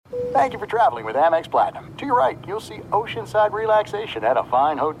Thank you for traveling with Amex Platinum. To your right, you'll see oceanside relaxation at a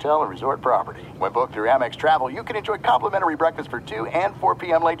fine hotel and resort property. When booked through Amex Travel, you can enjoy complimentary breakfast for 2 and 4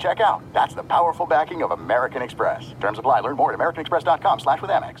 p.m. late checkout. That's the powerful backing of American Express. Terms apply. Learn more at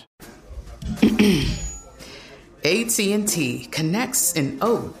americanexpress.com/withAmex. AT&T connects an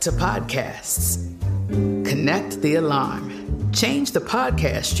ode to podcasts. Connect the alarm. Change the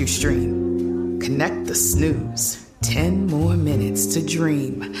podcast you stream. Connect the snooze. 10 more minutes to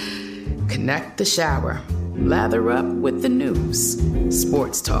dream. Connect the shower. Lather up with the news.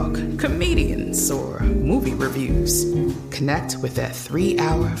 Sports talk, comedians, or movie reviews. Connect with that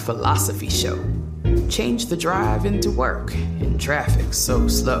 3-hour philosophy show. Change the drive into work in traffic so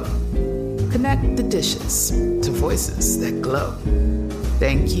slow. Connect the dishes to voices that glow.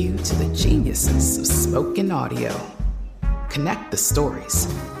 Thank you to the geniuses of spoken audio. Connect the stories.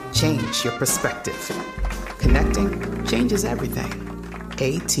 Change your perspective. Connecting changes everything.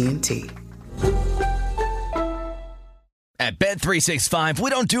 AT&T. At Bet365, we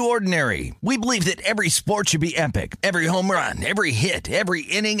don't do ordinary. We believe that every sport should be epic. Every home run, every hit, every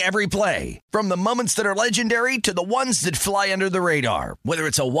inning, every play. From the moments that are legendary to the ones that fly under the radar. Whether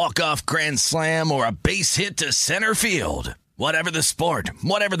it's a walk-off grand slam or a base hit to center field. Whatever the sport,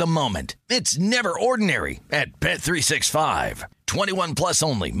 whatever the moment, it's never ordinary at Bet365. 21 plus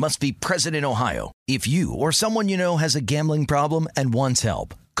only. Must be present in Ohio. If you or someone you know has a gambling problem and wants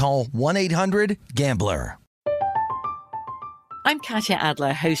help, call 1-800-GAMBLER. I'm Katya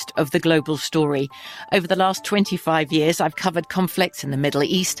Adler, host of The Global Story. Over the last 25 years, I've covered conflicts in the Middle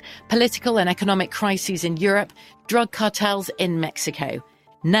East, political and economic crises in Europe, drug cartels in Mexico.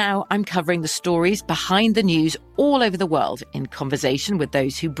 Now I'm covering the stories behind the news all over the world in conversation with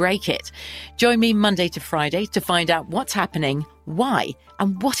those who break it. Join me Monday to Friday to find out what's happening, why,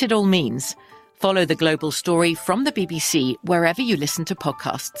 and what it all means. Follow The Global Story from the BBC wherever you listen to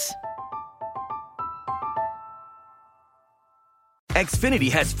podcasts. Xfinity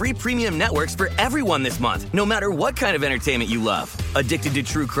has free premium networks for everyone this month, no matter what kind of entertainment you love. Addicted to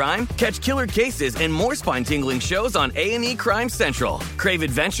true crime? Catch killer cases and more spine-tingling shows on A&E Crime Central. Crave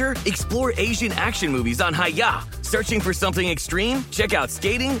adventure? Explore Asian action movies on Hi-Ya. Searching for something extreme? Check out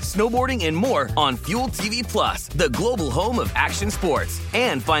skating, snowboarding, and more on Fuel TV Plus, the global home of action sports.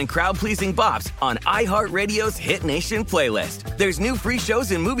 And find crowd-pleasing bops on iHeartRadio's Hit Nation playlist. There's new free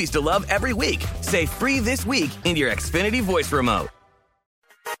shows and movies to love every week. Say free this week in your Xfinity voice remote.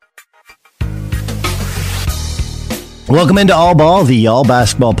 Welcome into All Ball, the All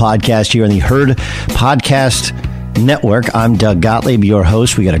Basketball podcast here on the Herd Podcast Network. I'm Doug Gottlieb, your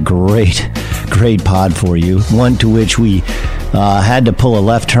host. We got a great pod for you, one to which we had to pull a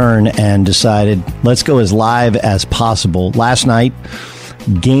left turn and decided let's go as live as possible. Last night,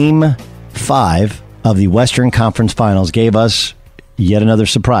 Game 5 of the Western Conference Finals gave us yet another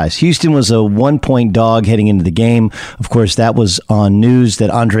surprise. Houston was a 1-point dog heading into the game. Of course, that was on news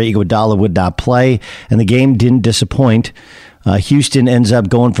that Andre Iguodala would not play, and the game didn't disappoint. Houston ends up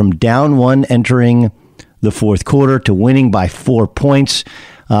going from down 1 entering the fourth quarter to winning by 4 points.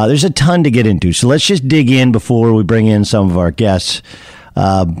 There's a ton to get into, so let's just dig in before we bring in some of our guests.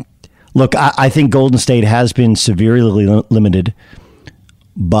 Look, I think Golden State has been severely limited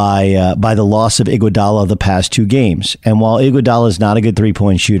by the loss of Iguodala the past 2 games. And while Iguodala is not a good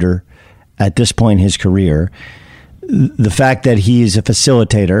three-point shooter at this point in his career, the fact that he is a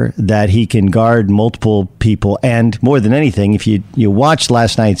facilitator, that he can guard multiple people, and more than anything, if you watched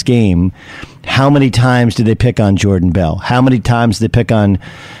last night's game, how many times did they pick on Jordan Bell? How many times did they pick on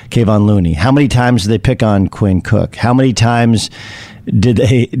Kevon Looney? How many times did they pick on Quinn Cook? How many times did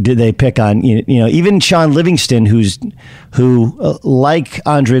they pick on even Sean Livingston, who like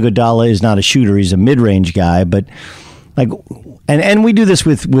Andre Iguodala is not a shooter, he's a mid-range guy, but like and we do this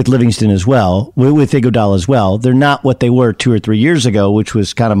with Livingston as well, with Iguodala as well. They're not what they were 2 or 3 years ago, which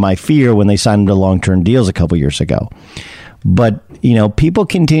was kind of my fear when they signed them to long-term deals a couple years ago. But people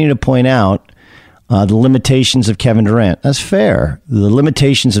continue to point out the limitations of Kevin Durant. That's fair. The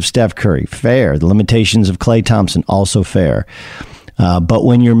limitations of Steph Curry, fair. The limitations of Klay Thompson, also fair. But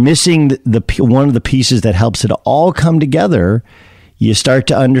when you're missing one of the pieces that helps it all come together, you start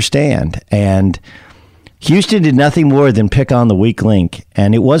to understand. And Houston did nothing more than pick on the weak link.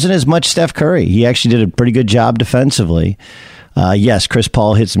 And it wasn't as much Steph Curry. He actually did a pretty good job defensively. Yes, Chris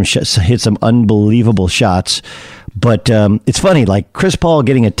Paul hit some unbelievable shots. But it's funny, like Chris Paul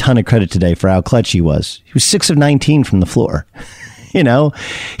getting a ton of credit today for how clutch he was. He was 6 of 19 from the floor.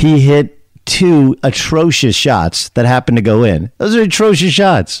 He hit 2 atrocious shots that happened to go in. Those are atrocious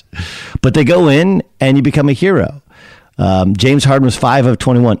shots, but they go in and you become a hero. James Harden was 5 of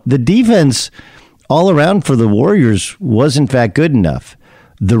 21. The defense all around for the Warriors was in fact good enough.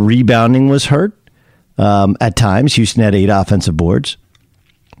 The rebounding was hurt. At times, Houston had 8 offensive boards.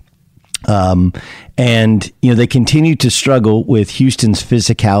 And, they continue to struggle with Houston's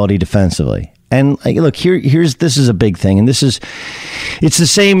physicality defensively. And look, this is a big thing. And it's the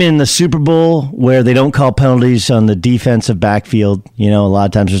same in the Super Bowl where they don't call penalties on the defensive backfield. A lot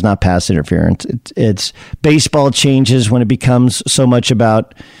of times there's not pass interference. It's baseball changes when it becomes so much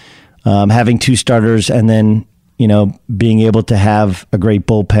about having 2 starters and then, being able to have a great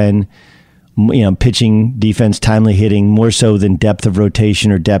bullpen, pitching, defense, timely hitting, more so than depth of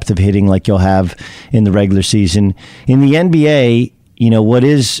rotation or depth of hitting like you'll have in the regular season. In the NBA, what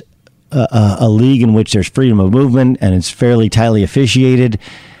is a league in which there's freedom of movement and it's fairly tightly officiated,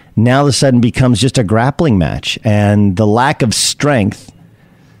 now all of a sudden becomes just a grappling match. And the lack of strength,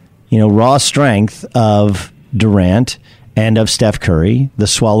 raw strength of Durant and of Steph Curry, the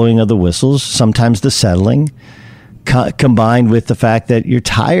swallowing of the whistles, sometimes the settling, combined with the fact that you're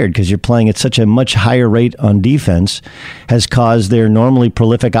tired because you're playing at such a much higher rate on defense, has caused their normally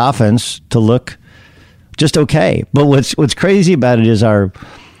prolific offense to look just okay. But what's crazy about it is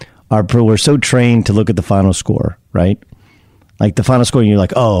we're so trained to look at the final score, right? Like the final score, and you're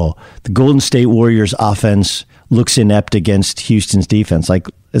like, oh, the Golden State Warriors offense looks inept against Houston's defense. Like,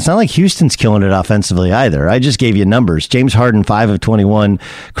 it's not like Houston's killing it offensively either. I just gave you numbers. James Harden, 5 of 21.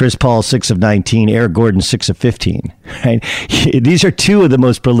 Chris Paul, 6 of 19. Eric Gordon, 6 of 15. Right? These are 2 of the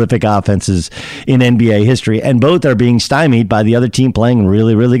most prolific offenses in NBA history, and both are being stymied by the other team playing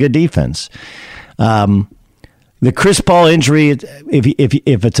really, really good defense. The Chris Paul injury,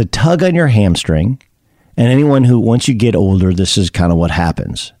 if it's a tug on your hamstring, and anyone who, once you get older, this is kind of what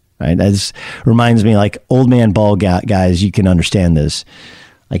happens, right? This reminds me, like old man ball guys, you can understand this.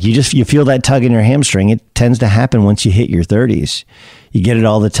 Like you feel that tug in your hamstring. It tends to happen once you hit your 30s. You get it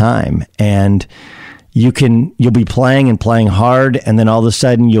all the time, and you'll be playing and playing hard, and then all of a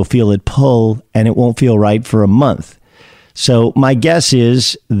sudden you'll feel it pull, and it won't feel right for a month. So my guess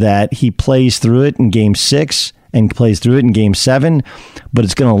is that he plays through it in Game 6 and plays through it in Game 7, but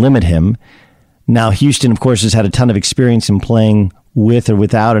it's going to limit him. Now, Houston, of course, has had a ton of experience in playing with or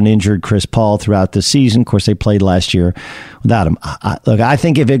without an injured Chris Paul throughout the season. Of course, they played last year without him. I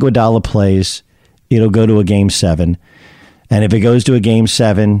think if Iguodala plays, it'll go to a Game 7. And if it goes to a Game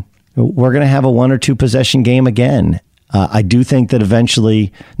 7, we're going to have a 1 or 2 possession game again. I do think that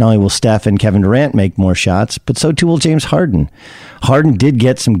eventually not only will Steph and Kevin Durant make more shots, but so too will James Harden. Harden did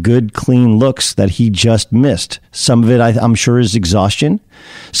get some good, clean looks that he just missed. Some of it, I'm sure, is exhaustion.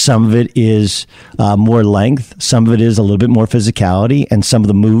 Some of it is more length. Some of it is a little bit more physicality, and some of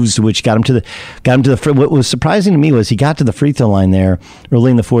the moves which got him to the. What was surprising to me was he got to the free throw line there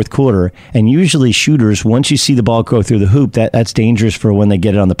early in the fourth quarter, and usually shooters, once you see the ball go through the hoop, that's dangerous for when they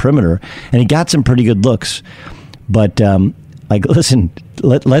get it on the perimeter, and he got some pretty good looks. But listen,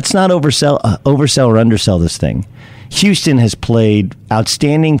 let's not oversell or undersell this thing. Houston has played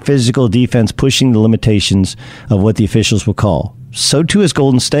outstanding physical defense, pushing the limitations of what the officials will call. So too is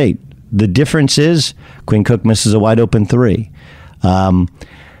Golden State. The difference is Quinn Cook misses a wide open 3.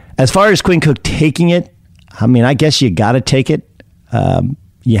 As far as Quinn Cook taking it, I mean, I guess you got to take it.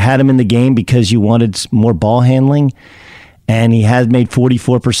 You had him in the game because you wanted more ball handling, and he has made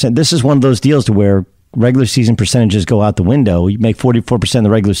 44%. This is one of those deals to where regular season percentages go out the window. You make 44% in the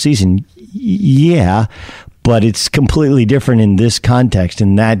regular season. Yeah, but it's completely different in this context,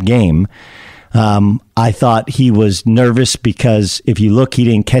 in that game. I thought he was nervous because if you look, he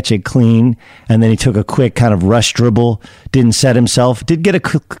didn't catch it clean, and then he took a quick kind of rush dribble, didn't set himself, did get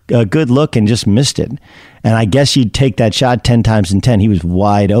a good look and just missed it. And I guess you'd take that shot 10 times in 10. He was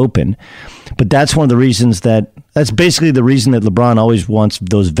wide open. But that's one of the reasons that's basically the reason that LeBron always wants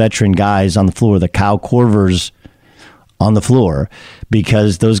those veteran guys on the floor, the Kyle Korvers on the floor,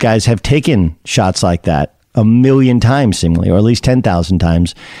 because those guys have taken shots like that 1,000,000 times, seemingly, or at least 10,000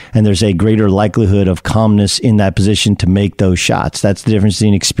 times, and there's a greater likelihood of calmness in that position to make those shots. That's the difference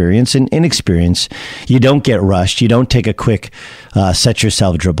between experience and inexperience. You don't get rushed. You don't take a quick set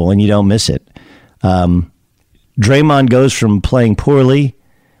yourself dribble, and you don't miss it. Draymond goes from playing poorly,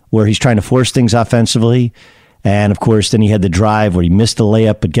 where he's trying to force things offensively, and of course, then he had the drive where he missed the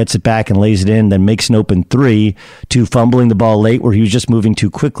layup but gets it back and lays it in, then makes an open 3, to fumbling the ball late where he was just moving too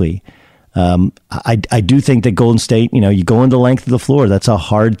quickly. I do think that Golden State, you go in the length of the floor. That's a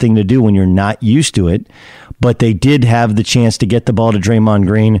hard thing to do when you're not used to it. But they did have the chance to get the ball to Draymond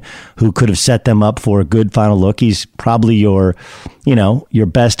Green, who could have set them up for a good final look. He's probably your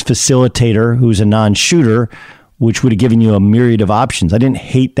best facilitator who's a non-shooter, which would have given you a myriad of options. I didn't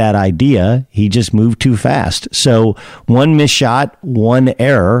hate that idea. He just moved too fast. So one missed shot, one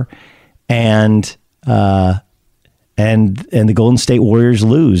error, and and the Golden State Warriors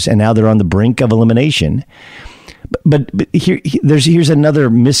lose, and now they're on the brink of elimination. But here's another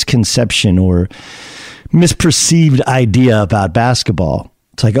misconception or misperceived idea about basketball.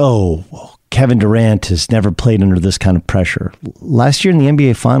 It's like, oh, Kevin Durant has never played under this kind of pressure. Last year in the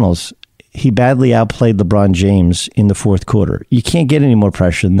NBA Finals, he badly outplayed LeBron James in the fourth quarter. You can't get any more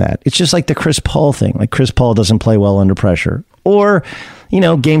pressure than that. It's just like the Chris Paul thing. Like Chris Paul doesn't play well under pressure. Or,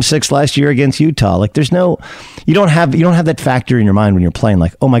 Game 6 last year against Utah. Like you don't have that factor in your mind when you're playing.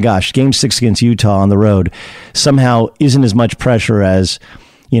 Like, oh my gosh, Game 6 against Utah on the road somehow isn't as much pressure as,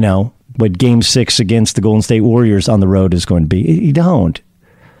 what Game 6 against the Golden State Warriors on the road is going to be. You don't.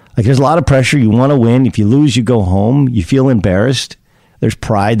 Like there's a lot of pressure. You want to win. If you lose, you go home. You feel embarrassed. There's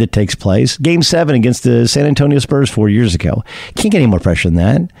pride that takes place. Game 7 against the San Antonio Spurs 4 years ago. Can't get any more pressure than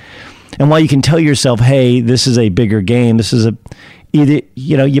that. And while you can tell yourself, hey, this is a bigger game, this is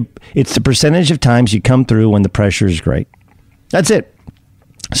it's the percentage of times you come through when the pressure is great. That's it.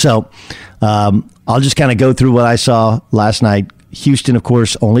 So I'll just kind of go through what I saw last night. Houston, of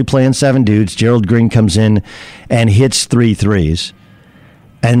course, only playing 7 dudes. Gerald Green comes in and hits 3 threes.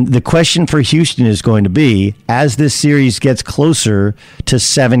 And the question for Houston is going to be, as this series gets closer to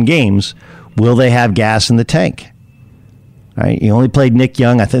 7 games, will they have gas in the tank? All right, you only played Nick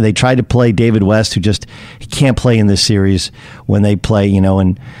Young. I think they tried to play David West, who he can't play in this series when they play,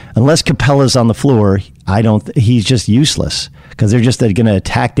 and unless Capella's on the floor, he's just useless because they're going to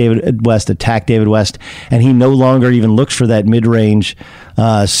attack David West, and he no longer even looks for that mid-range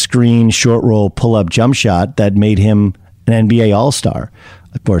screen, short roll, pull-up jump shot that made him an NBA All-Star.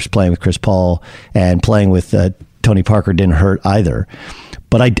 Of course, playing with Chris Paul and playing with Tony Parker didn't hurt either.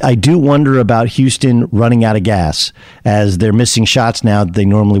 But I do wonder about Houston running out of gas as they're missing shots now that they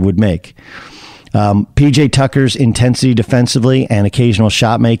normally would make. P.J. Tucker's intensity defensively and occasional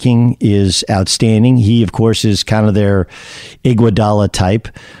shot making is outstanding. He, of course, is kind of their Iguodala type.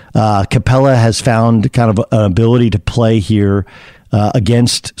 Capella has found kind of an ability to play here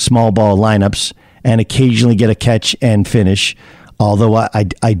against small ball lineups and occasionally get a catch and finish. Although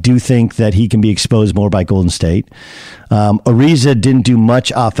I do think that he can be exposed more by Golden State. Ariza didn't do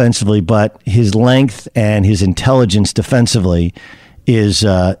much offensively, but his length and his intelligence defensively is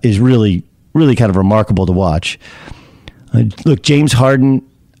really, really kind of remarkable to watch. Look, James Harden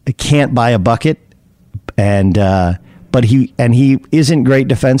can't buy a bucket, but he isn't great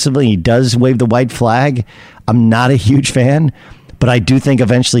defensively. He does wave the white flag. I'm not a huge fan, but I do think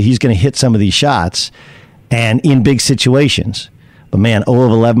eventually he's going to hit some of these shots and in big situations. But man, 0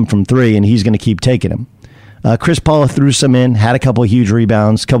 of 11 from 3, and he's going to keep taking them. Chris Paul threw some in, had a couple of huge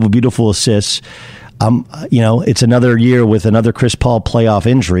rebounds, couple of beautiful assists. It's another year with another Chris Paul playoff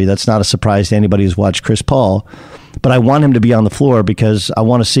injury. That's not a surprise to anybody who's watched Chris Paul. But I want him to be on the floor because I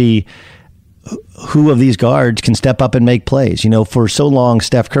want to see who of these guards can step up and make plays. For so long,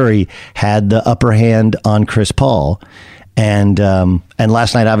 Steph Curry had the upper hand on Chris Paul. And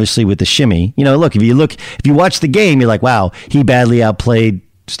last night, obviously, with the shimmy, if you watch the game, you're like, wow, he badly outplayed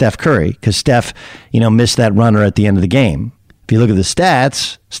Steph Curry because Steph, missed that runner at the end of the game. If you look at the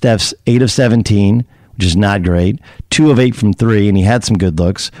stats, Steph's 8 of 17, which is not great, 2 of 8 from 3, and he had some good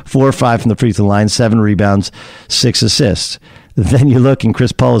looks, 4 or 5 from the free throw line, 7 rebounds, 6 assists. Then you look and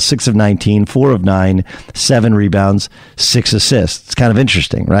Chris Paul is 6 of 19, 4 of 9, 7 rebounds, 6 assists. It's kind of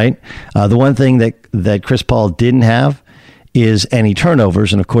interesting, right? The one thing that Chris Paul didn't have is any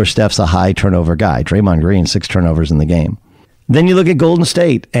turnovers, and of course Steph's a high turnover guy. Draymond Green, 6 turnovers in the game. Then you look at Golden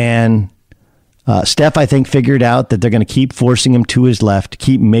State, and Steph, I think, figured out that they're going to keep forcing him to his left,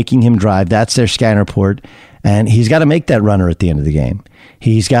 keep making him drive. That's their scanner port, and he's got to make that runner at the end of the game.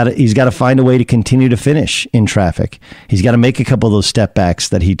 He's got to find a way to continue to finish in traffic. He's got to make a couple of those step backs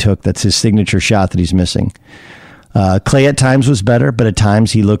that he took. That's his signature shot that he's missing. Clay at times was better, but at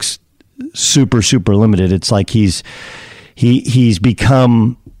times he looks super, super limited. It's like he's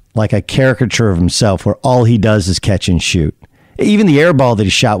become like a caricature of himself where all he does is catch and shoot. Even the air ball that he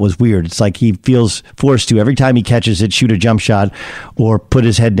shot was weird. It's like he feels forced to, every time he catches it, shoot a jump shot or put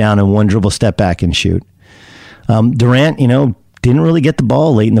his head down and one dribble step back and shoot. Durant, didn't really get the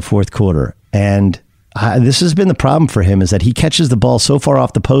ball late in the fourth quarter. And this has been the problem for him, is that he catches the ball so far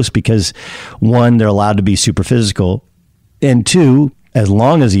off the post because, one, they're allowed to be super physical. And two, as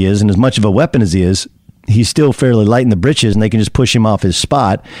long as he is and as much of a weapon as he is, he's still fairly light in the britches and they can just push him off his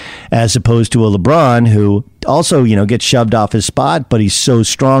spot, as opposed to a LeBron who also, gets shoved off his spot, but he's so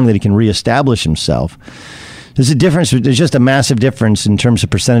strong that he can reestablish himself. There's a difference. There's just a massive difference in terms of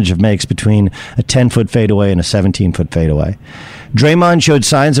percentage of makes between a 10-foot fadeaway and a 17-foot fadeaway. Draymond showed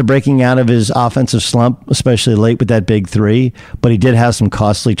signs of breaking out of his offensive slump, especially late with that big 3, but he did have some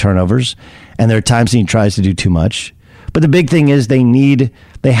costly turnovers, and there are times he tries to do too much. But the big thing is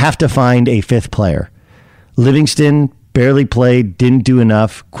they have to find a fifth player. Livingston barely played, didn't do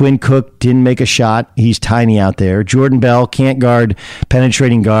enough. Quinn Cook didn't make a shot. He's tiny out there. Jordan Bell can't guard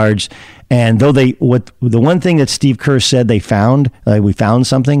penetrating guards. And though the one thing that Steve Kerr said we found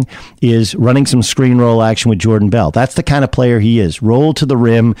something, is running some screen roll action with Jordan Bell. That's the kind of player he is. Roll to the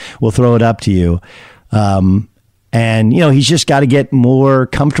rim, we'll throw it up to you. And, he's just got to get more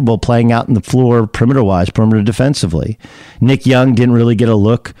comfortable playing out in the floor perimeter defensively. Nick Young didn't really get a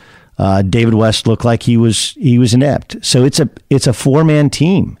look. David West looked like he was inept. So it's a four-man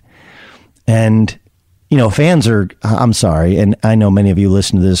team. And, fans are, I'm sorry, and I know many of you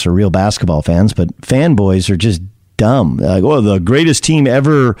listen to this are real basketball fans, but fanboys are just dumb. Like, the greatest team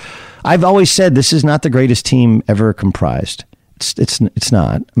ever. I've always said this is not the greatest team ever comprised. It's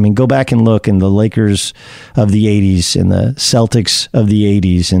not. I mean, go back and look in the Lakers of the 80s and the Celtics of the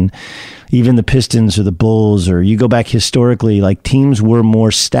 80s and even the Pistons or the Bulls, or you go back historically, like teams were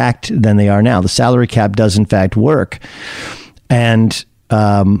more stacked than they are now. The salary cap does in fact work. And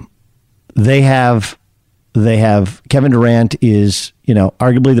they have Kevin Durant is,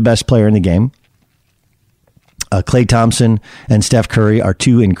 arguably the best player in the game. Klay Thompson and Steph Curry are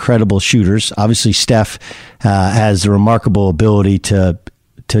two incredible shooters. Obviously, Steph has the remarkable ability to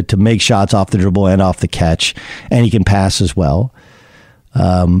make shots off the dribble and off the catch, and he can pass as well.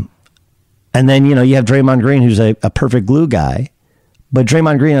 And then, you have Draymond Green, who's a perfect glue guy. But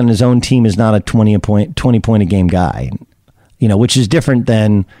Draymond Green on his own team is not a 20 point a game guy, which is different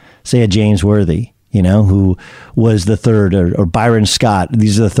than, say, a James Worthy, who was the third, or Byron Scott.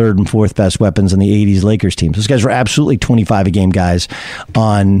 These are the third and fourth best weapons on the 80s Lakers teams. Those guys were absolutely 25 a game guys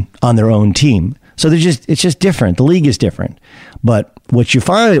on their own team. So it's just different. The league is different. But what you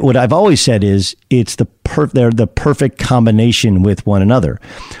find, what I've always said is they're the perfect combination with one another.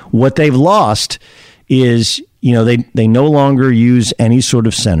 What they've lost is, they no longer use any sort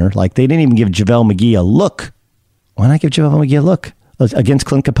of center. Like they didn't even give JaVale McGee a look. Why not give JaVale McGee a look against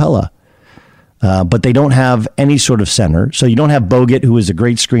Clint Capella? But they don't have any sort of center. So you don't have Bogut, who is a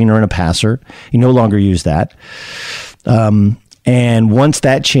great screener and a passer. You no longer use that. And once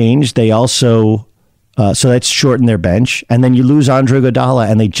that changed, they also, so that's shortened their bench. And then you lose Andre Iguodala,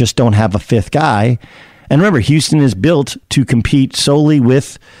 and they just don't have a fifth guy. And remember, Houston is built to compete solely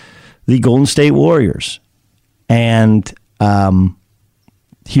with the Golden State Warriors. And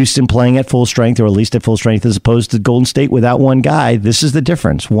Houston playing at full strength, or at least at full strength, as opposed to Golden State without one guy. This is the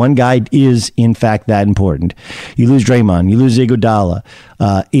difference. One guy is, in fact, that important. You lose Draymond, you lose Iguodala,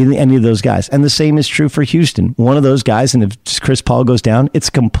 any of those guys. And the same is true for Houston. One of those guys, and if Chris Paul goes down, it's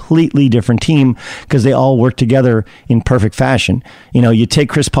a completely different team because they all work together in perfect fashion. You take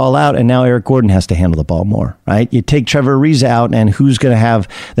Chris Paul out, and now Eric Gordon has to handle the ball more, right? You take Trevor Ariza out, and who's going to have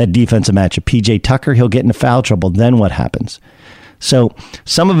that defensive matchup? PJ Tucker, he'll get into foul trouble. Then what happens? So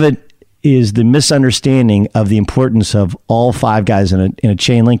some of it is the misunderstanding of the importance of all five guys in a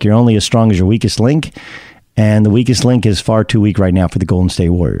chain link. You're only as strong as your weakest link, and the weakest link is far too weak right now for the Golden State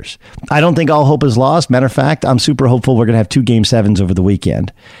Warriors. I don't think all hope is lost. Matter of fact, I'm super hopeful we're going to have 2 Game 7s over the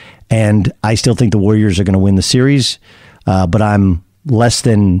weekend, and I still think the Warriors are going to win the series, but I'm less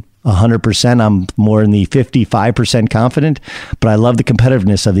than 100%. I'm more in the 55% confident, but I love the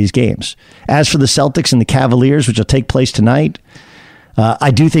competitiveness of these games. As for the Celtics and the Cavaliers, which will take place tonight,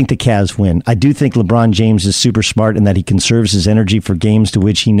 I do think the Cavs win. I do think LeBron James is super smart in that he conserves his energy for games to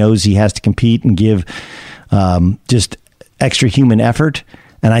which he knows he has to compete and give just extra human effort.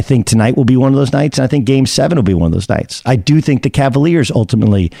 And I think tonight will be one of those nights. And I think Game 7 will be one of those nights. I do think the Cavaliers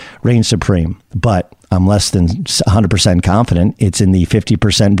ultimately reign supreme, but I'm less than 100% confident it's in the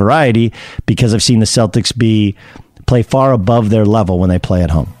 50% variety because I've seen the Celtics play far above their level when they play at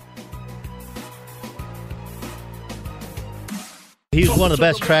home. He's one of the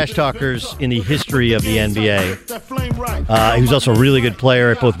best trash talkers in the history of the NBA. He was also a really good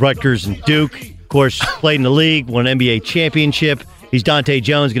player at both Rutgers and Duke. Of course, played in the league, won an NBA championship. He's Dahntay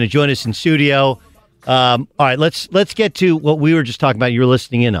Jones, going to join us in studio. All right, let's get to what we were just talking about. You were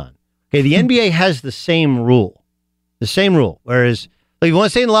listening in on. Okay, the NBA has the same rule. Whereas, if you want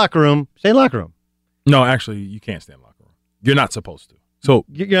to stay in the locker room, stay in the locker room. No, actually, you can't stay in the locker room. You're not supposed to. So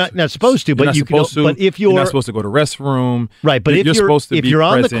you're not supposed to, but you can. But if you're not supposed to go to the restroom, right? But you're supposed to be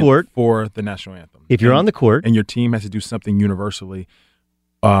on the court for the national anthem. If you're on the court, and your team has to do something universally,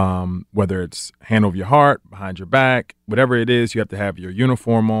 whether it's hand over your heart, behind your back, whatever it is, you have to have your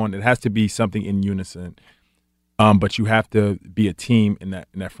uniform on. It has to be something in unison. But you have to be a team in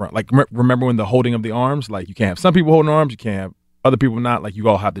that front. Like remember when the holding of the arms? Like you can't have some people holding arms, you can't have other people not. Like you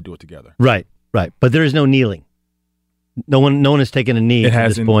all have to do it together. Right. But there is no kneeling. No one has taken a knee at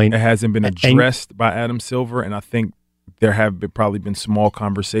this point. It hasn't been addressed by Adam Silver, and I think there have probably been small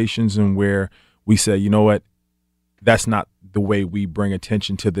conversations and where we say, you know what, that's not the way we bring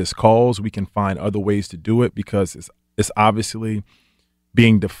attention to this cause. We can find other ways to do it because it's obviously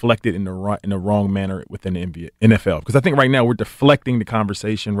being deflected in the wrong manner within the NFL. Because I think right now we're deflecting the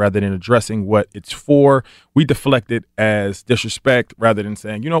conversation rather than addressing what it's for. We deflect it as disrespect rather than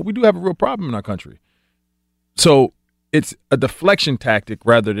saying, you know, we do have a real problem in our country. So it's a deflection tactic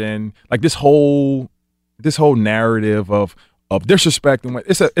rather than like this whole narrative of disrespect and what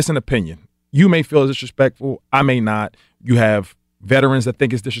it's an opinion. You may feel it's disrespectful. I may not. You have veterans that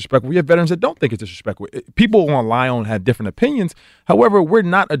think it's disrespectful. We have veterans that don't think it's disrespectful. People online have different opinions. However, we're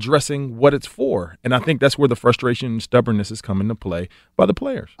not addressing what it's for. And I think that's where the frustration and stubbornness is coming to play by the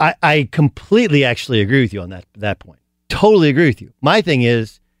players. I completely actually agree with you on that point. Totally agree with you. My thing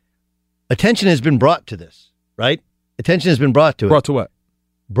is attention has been brought to this, right? Attention has been brought to it. Brought to what?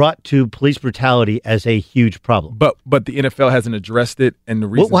 Brought to police brutality as a huge problem. But the NFL hasn't addressed it, and the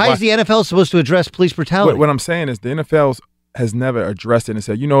reason why is the NFL supposed to address police brutality? What I'm saying is the NFL has never addressed it and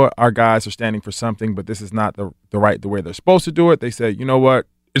said, you know what, our guys are standing for something, but this is not the way they're supposed to do it. They say, you know what,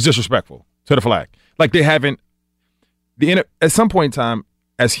 it's disrespectful to the flag. Like they haven't. At some point in time,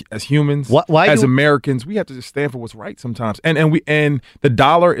 as humans, Americans, we have to just stand for what's right sometimes. And the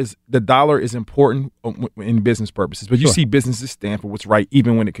dollar is important in business purposes. But you see businesses stand for what's right,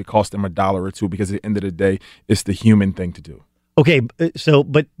 even when it could cost them $1 or $2, because at the end of the day, it's the human thing to do. Okay, so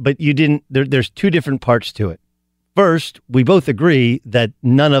but you didn't. There's two different parts to it. First, we both agree that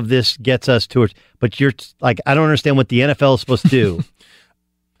none of this gets us towards. But you're like, I don't understand what the NFL is supposed to do.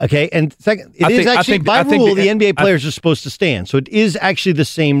 Okay, and second, by rule, the NBA players are supposed to stand. So it is actually the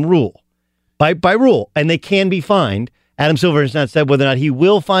same rule, by rule, and they can be fined. Adam Silver has not said whether or not he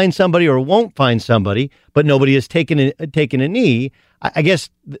will fine somebody or won't fine somebody, but nobody has taken a knee. I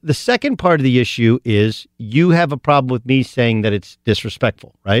guess the second part of the issue is you have a problem with me saying that it's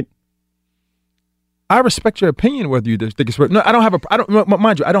disrespectful, right? I respect your opinion, whether you think it's no. I don't have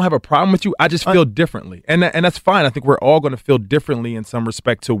a problem with you. I just feel differently, and that's fine. I think we're all going to feel differently in some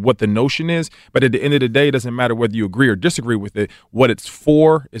respect to what the notion is. But at the end of the day, it doesn't matter whether you agree or disagree with it. What it's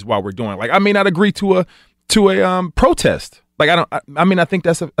for is why we're doing it. Like I may not agree to a protest. Like I think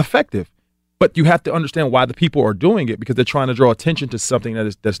that's effective, but you have to understand why the people are doing it because they're trying to draw attention to something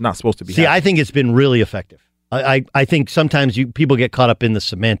that's not supposed to be. See, happening. I think it's been really effective. I think sometimes people get caught up in the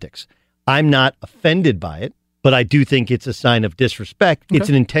semantics. I'm not offended by it, but I do think it's a sign of disrespect. Okay. It's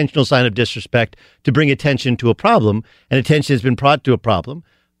an intentional sign of disrespect to bring attention to a problem, and attention has been brought to a problem.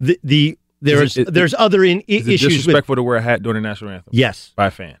 There's other issues. Is it disrespectful to wear a hat during the national anthem? Yes. By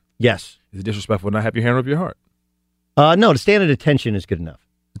a fan? Yes. Is it disrespectful to not have your hand over your heart? No, to stand at attention is good enough.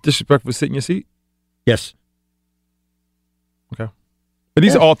 Disrespectful to sit in your seat? Yes. Okay. But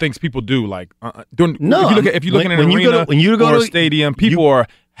these are all things people do. Like if you look in an arena or a stadium, people are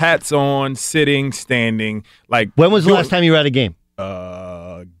hats on, sitting, standing. Like when was the last time you were at a game?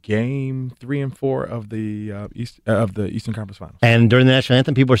 Game 3 and 4 of the Eastern Conference Finals. And during the national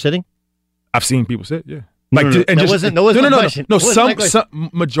anthem, people were sitting. I've seen people sit. Yeah. No. Some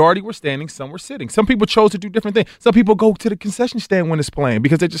majority were standing, some were sitting. Some people chose to do different things. Some people go to the concession stand when it's playing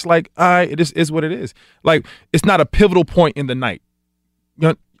because they're just like, it just is what it is. Like it's not a pivotal point in the night. You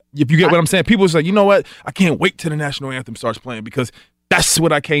know, if you get what I'm saying, people say, you know what? I can't wait till the national anthem starts playing because that's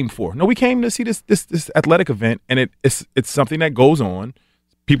what I came for. No, we came to see this athletic event, and it's something that goes on.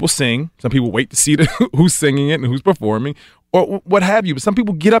 People sing. Some people wait to see who's singing it and who's performing, or what have you. But some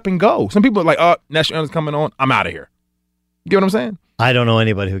people get up and go. Some people are like, "Oh, national anthem's coming on. I'm out of here." You get what I'm saying? I don't know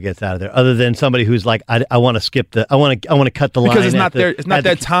anybody who gets out of there, other than somebody who's like, "I want to skip I want to cut the line." Because it's not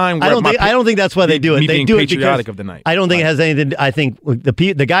that time. Where I don't think that's why they do it. They do it patriotic of the night. I don't think it has anything. I think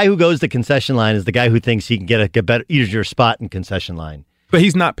the guy who goes to concession line is the guy who thinks he can get a better easier spot in concession line. But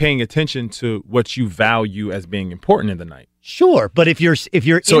he's not paying attention to what you value as being important in the night. Sure, but if you're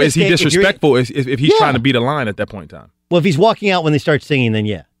so is he disrespectful if he's trying to beat a line at that point in time? Well, if he's walking out when they start singing, then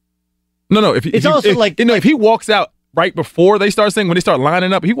yeah. No. If he walks out right before they start singing, when they start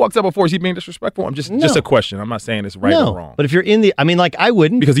lining up, he walks out before, is he being disrespectful? I'm just a question. I'm not saying it's right or wrong. But if you're I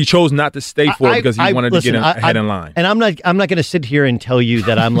wouldn't, because he chose not to stay for it because he wanted to get ahead in line. And I'm not going to sit here and tell you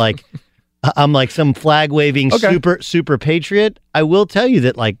that I'm like. I'm like some flag waving super patriot. I will tell you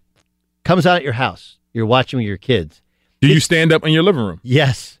that like comes out at your house. You're watching with your kids. Do you stand up in your living room?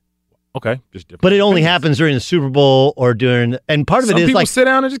 Yes. Okay. Just different. But it only happens during the Super Bowl or during, and part of it is people like sit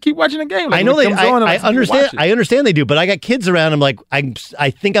down and just keep watching the game. Like I know I understand. I understand they do, but I got kids around. I'm like, I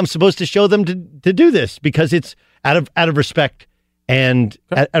think I'm supposed to show them to do this because it's out of respect and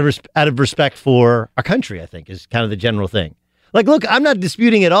out of respect for our country. I think is kind of the general thing. Like, look, I'm not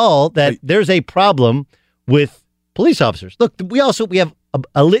disputing at all that there's a problem with police officers. Look, we have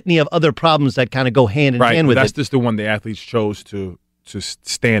a litany of other problems that kind of go hand in hand with that's it. Just the one the athletes chose to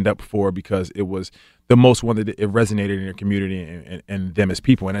stand up for because it was the most one that it resonated in their community and them as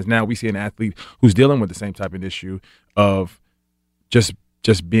people. And as now we see an athlete who's dealing with the same type of issue of just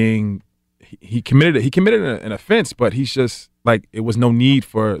being he committed an offense, but he's just like it was no need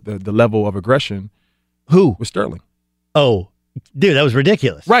for the level of aggression. Who was Sterling? Oh, dude, that was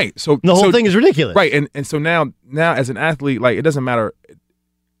ridiculous. Right. So the whole thing is ridiculous. Right. And so now as an athlete, like it doesn't matter.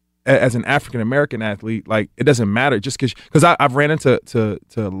 As an African American athlete, like it doesn't matter just because I've ran into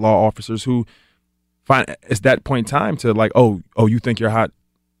law officers who find it's that point in time to like you think you're hot.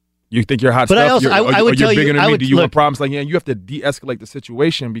 You think you're hot but stuff. I would you're tell bigger you, than me. Do you have problems? Like you have to de-escalate the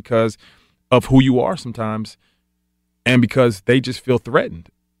situation because of who you are sometimes, and because they just feel threatened.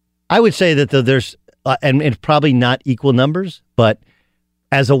 I would say that there's and it's probably not equal numbers, but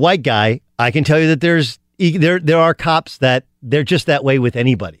as a white guy, I can tell you that there are cops that they're just that way with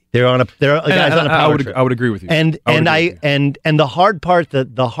anybody. They're guys on a power trip. I would agree with you. And the hard part,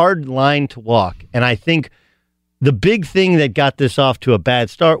 the hard line to walk, and I think the big thing that got this off to a bad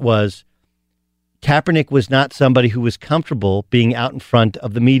start was Kaepernick was not somebody who was comfortable being out in front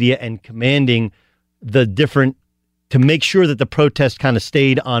of the media and commanding to make sure that the protest kind of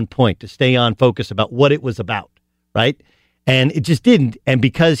stayed on point, to stay on focus about what it was about, right? And it just didn't. And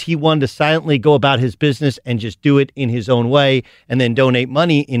because he wanted to silently go about his business and just do it in his own way and then donate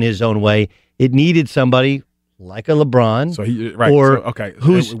money in his own way, it needed somebody like a LeBron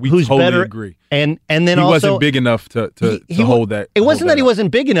who's totally better. Agree. And then he also wasn't big enough to hold that. It wasn't that he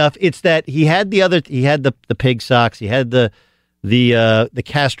wasn't big enough. It's that he had the pig socks, he had the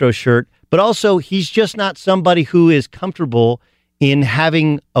Castro shirt, but also he's just not somebody who is comfortable in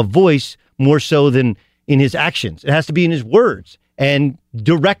having a voice more so than in his actions. It has to be in his words and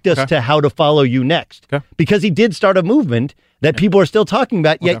direct us to how to follow you next. Okay. Because he did start a movement that people are still talking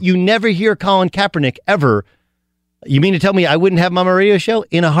about, yet you never hear Colin Kaepernick ever. You mean to tell me I wouldn't have him on my radio show?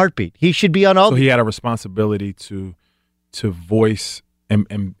 In a heartbeat. He should be on all. So he had a responsibility to voice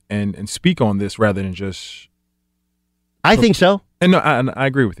and speak on this rather than just. I think so. And no, I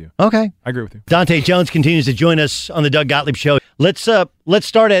agree with you. Okay. I agree with you. Dahntay Jones continues to join us on the Doug Gottlieb Show. Let's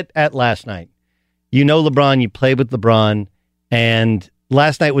start at last night. You know LeBron, you played with LeBron, and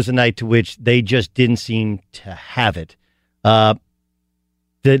last night was a night to which they just didn't seem to have it. The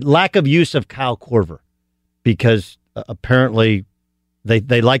lack of use of Kyle Korver, because apparently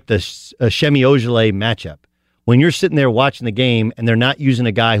they like the Shemi Ojeleye matchup. When you're sitting there watching the game and they're not using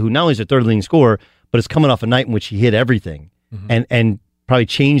a guy who not only is a third leading scorer, but is coming off a night in which he hit everything and probably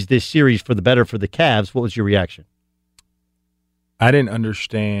changed this series for the better for the Cavs, what was your reaction? I didn't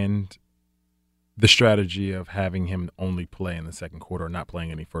understand the strategy of having him only play in the second quarter or not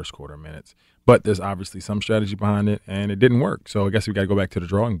playing any first quarter minutes. But there's obviously some strategy behind it, and it didn't work. So I guess we got to go back to the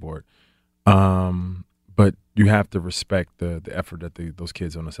drawing board. But you have to respect the effort that those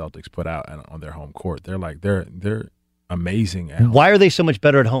kids on the Celtics put out on their home court. They're amazing. Why are they so much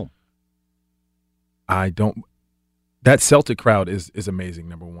better at home? That Celtic crowd is amazing,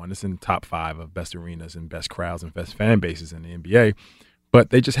 number one. It's in the top 5 of best arenas and best crowds and best fan bases in the NBA. But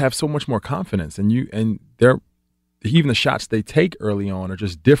they just have so much more confidence, and they're even the shots they take early on are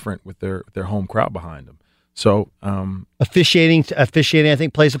just different with their home crowd behind them. So officiating, I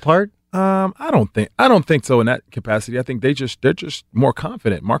think, plays a part. I don't think so in that capacity. I think they're just more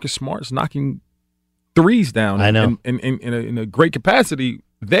confident. Marcus Smart's knocking threes down. I know in a great capacity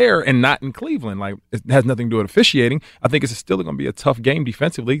there and not in Cleveland. Like it has nothing to do with officiating. I think it's still going to be a tough game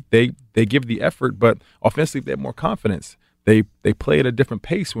defensively. They give the effort, but offensively they have more confidence. They play at a different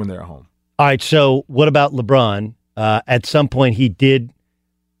pace when they're at home. All right, so what about LeBron? At some point he did,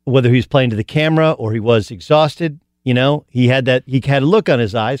 whether he was playing to the camera or he was exhausted, he had a look on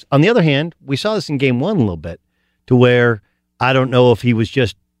his eyes. On the other hand, we saw this in game 1 a little bit to where I don't know if he was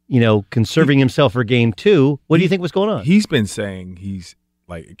just, conserving himself for game 2. What do you think was going on? He's been saying he's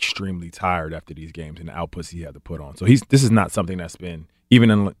like extremely tired after these games and the outputs he had to put on. So this is not something that's been, even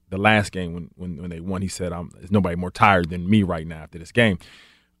in the last game when they won, he said, there's nobody more tired than me right now after this game.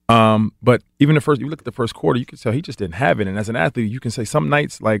 But even you look at the first quarter, you can tell he just didn't have it. And as an athlete, you can say some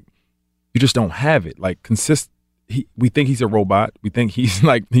nights, like, you just don't have it. Like, we think he's a robot. We think he's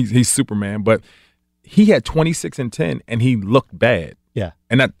like, he's Superman. But he had 26 and 10, and he looked bad. Yeah.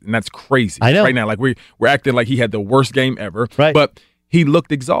 And that's crazy. I know. Right now, like, we're acting like he had the worst game ever. Right. But he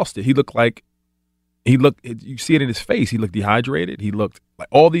looked exhausted. You see it in his face. He looked dehydrated. He looked like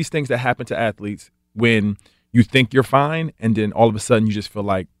all these things that happen to athletes when you think you're fine, and then all of a sudden you just feel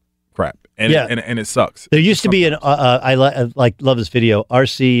like crap, and it sucks. There used to be I love this video.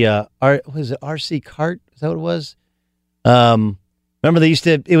 RC was it RC Cart? Is that what it was? Remember they used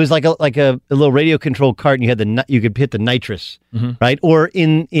to. It was like a little radio controlled cart, and you could hit the nitrous, right? Or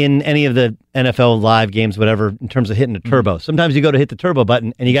in any of the NFL live games, whatever, in terms of hitting the turbo. Sometimes you go to hit the turbo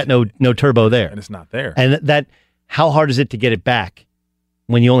button, and you got no turbo there, and it's not there. And that how hard is it to get it back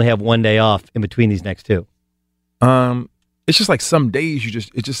when you only have one day off in between these next two? It's just like some days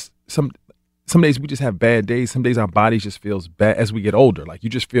some days we just have bad days. Some days our body just feels bad as we get older. Like you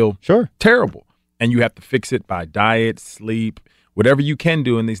just feel terrible. And you have to fix it by diet, sleep, whatever you can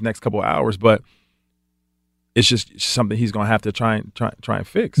do in these next couple of hours. But it's just something he's going to have to try and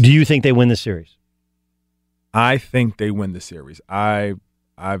fix. Do you think they win the series? I think they win the series. I've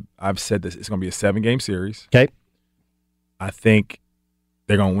said this. It's going to be a 7-game series. Okay. I think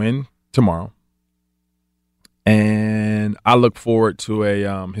they're going to win tomorrow. And I look forward to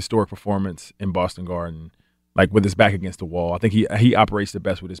a historic performance in Boston Garden, like with his back against the wall. I think he operates the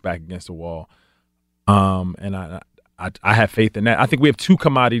best with his back against the wall. And I have faith in that. I think we have two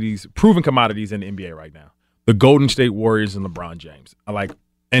proven commodities in the NBA right now: the Golden State Warriors and LeBron James.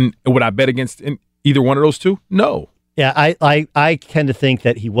 And would I bet against either one of those two? No. Yeah, I tend to think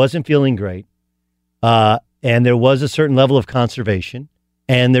that he wasn't feeling great, and there was a certain level of conservation,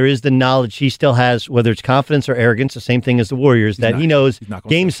 and there is the knowledge he still has, whether it's confidence or arrogance, the same thing as the Warriors, he knows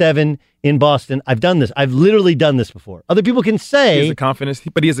Game 7 in Boston. I've done this. I've literally done this before. Other people can say he has a confidence,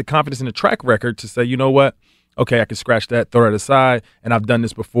 but he has a confidence in the track record to say, you know what? Okay, I can scratch that, throw it aside, and I've done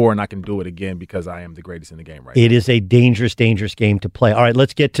this before, and I can do it again because I am the greatest in the game right now. It is a dangerous, dangerous game to play. All right,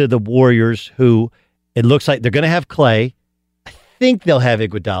 let's get to the Warriors, who it looks like they're going to have Clay. I think they'll have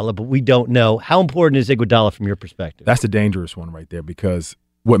Iguodala, but we don't know. How important is Iguodala from your perspective? That's the dangerous one right there, because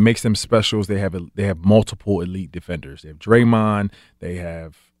what makes them special is they have multiple elite defenders. They have Draymond, they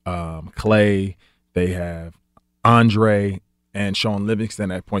have Clay, they have Andre, and Sean Livingston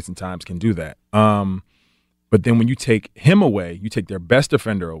at points in times can do that. But then when you take him away, you take their best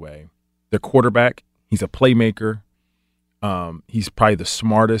defender away, their quarterback, he's a playmaker. He's probably the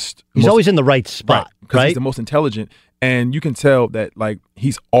smartest. He's always in the right spot, because he's the most intelligent. And you can tell that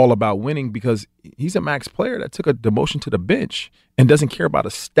he's all about winning because he's a max player that took a demotion to the bench and doesn't care about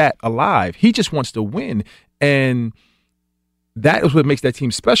a stat alive. He just wants to win. And that is what makes that team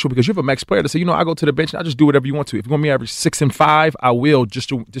special, because you have a max player to say, I go to the bench and I just do whatever you want to. If you're going to be average 6 and 5, I will just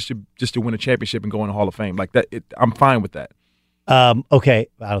to win a championship and go in the Hall of Fame. Like that, I'm fine with that. Okay,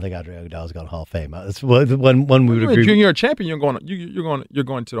 I don't think Andre Iguodala's going to Hall of Fame. That's one we would agree. You're a champion. You're going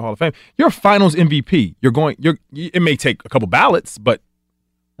to the Hall of Fame. You're a Finals MVP. It may take a couple ballots, but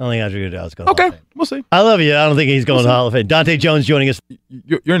I don't think Andre Iguodala's going to Hall of Fame. We'll see. I love you. I don't think he's going to the Hall of Fame. Dahntay Jones joining us.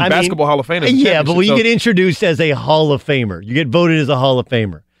 You're in basketball Hall of Fame. Yeah, but when you get introduced as a Hall of Famer, you get voted as a Hall of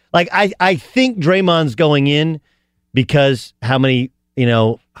Famer. Like I think Draymond's going in because how many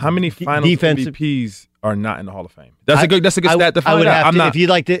Finals MVPs are not in the Hall of Fame? That's a good stat to find out. If you'd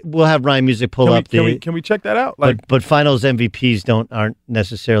like to, we'll have Ryan Music pull up Can we check that out? But Finals MVPs aren't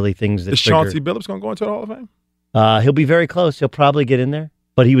necessarily things that. Is Chauncey Billups going to go into the Hall of Fame? He'll be very close. He'll probably get in there.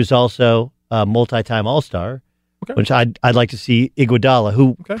 But he was also a multi-time All-Star, which I'd like to see Iguodala,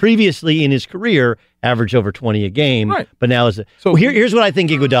 who previously in his career averaged over 20 a game, but now is here's what I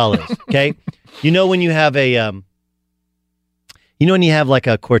think Iguodala is. Okay, when you have when you have like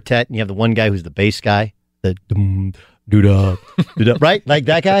a quartet and you have the one guy who's the bass guy, the doo-da, right? Like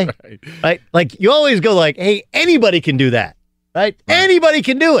that guy, right? Like you always go like, hey, anybody can do that, right? Anybody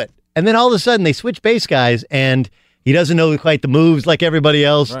can do it, and then all of a sudden they switch bass guys and. He doesn't know quite the moves like everybody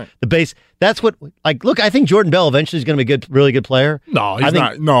else. Right. The bass. That's what. Look, I think Jordan Bell eventually is going to be a really good player. No, he's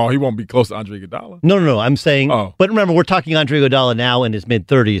not. No, he won't be close to Andre Iguodala. No. I'm saying. But remember, we're talking Andre Iguodala now in his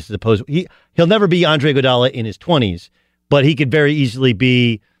mid-30s, as opposed. He'll never be Andre Iguodala in his 20s, but he could very easily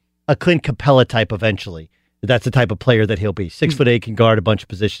be a Clint Capella type eventually. That's the type of player that he'll be. 6'8", can guard a bunch of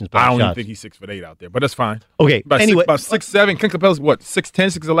positions. I don't even think he's 6'8" out there, but that's fine. Okay. Anyway, about 6'7". Clint Capella's what?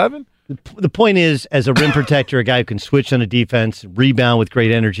 6'10", 6'11". The point is, as a rim protector, a guy who can switch on a defense, rebound with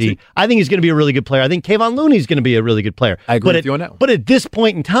great energy, I think he's going to be a really good player. I think Kayvon Looney's going to be a really good player. I agree with you on that one. But at this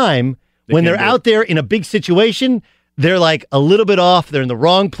point in time, when they're out there in a big situation, they're like a little bit off. They're in the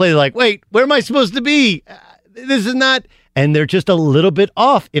wrong play. They're like, wait, where am I supposed to be? This is not. And they're just a little bit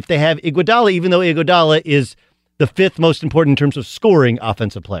off if they have Iguodala, even though Iguodala is the 5th most important in terms of scoring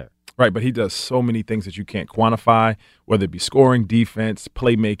offensive player. Right, but he does so many things that you can't quantify, whether it be scoring, defense,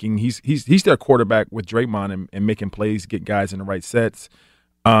 playmaking. He's their quarterback with Draymond and making plays, get guys in the right sets,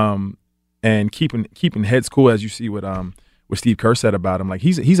 and keeping heads cool, as you see what Steve Kerr said about him. Like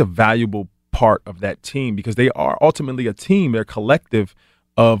he's a valuable part of that team because they are ultimately a team. They're a collective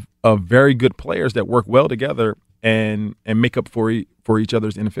of very good players that work well together and make up for each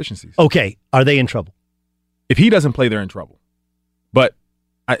other's inefficiencies. Okay, are they in trouble? If he doesn't play, they're in trouble. But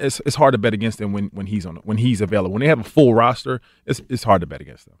it's hard to bet against them when he's available. When they have a full roster, it's hard to bet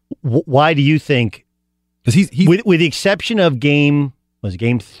against them. Why do you think? Because he's with the exception of game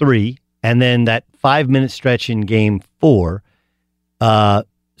 3, and then that 5-minute stretch in game 4,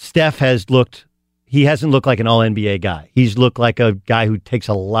 Steph has looked. He hasn't looked like an All-NBA guy. He's looked like a guy who takes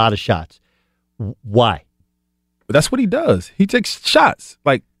a lot of shots. Why? But that's what he does. He takes shots.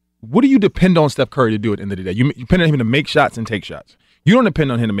 Like, what do you depend on Steph Curry to do at the end of the day? You depend on him to make shots and take shots. You don't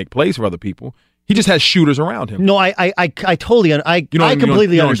depend on him to make plays for other people. He just has shooters around him. No, I totally, I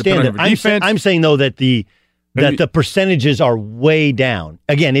completely understand that. I'm saying though that the percentages are way down.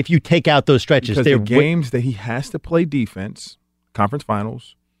 Again, if you take out those stretches, because the games that he has to play defense, conference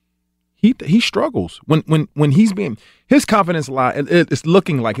finals, he struggles when he's being his confidence lies. It's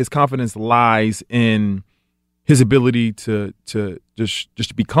looking like his confidence lies in his ability to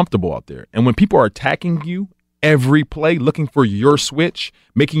just be comfortable out there. And when people are attacking you every play, looking for your switch,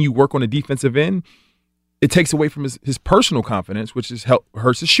 making you work on the defensive end, it takes away from his personal confidence, which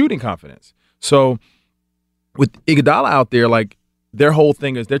hurts his shooting confidence. So with Iguodala out there, like their whole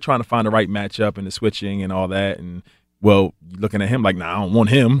thing is they're trying to find the right matchup and the switching and all that. And well, looking at him like, nah, I don't want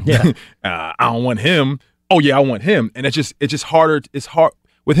him. Yeah. I don't want him. Oh yeah, I want him. And it's just harder. It's hard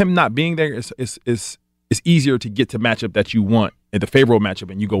with him not being there. It's easier to get to matchup that you want, at the favorable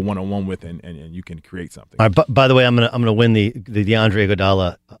matchup, and you go one-on-one with, and you can create something. All right, by the way, I'm gonna win the DeAndre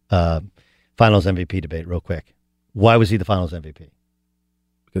Iguodala Finals MVP debate real quick. Why was he the Finals MVP?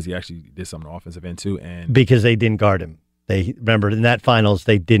 Because he actually did something on the offensive end too, and because they didn't guard him. They remember in that Finals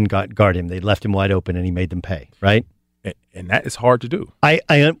they didn't guard him. They left him wide open, and he made them pay. Right. And that is hard to do.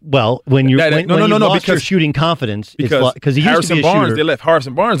 When you lost your shooting confidence, because he used to be a shooter. They left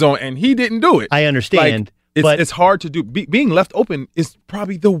Harrison Barnes on, and he didn't do it. I understand. It's hard to do. Being left open is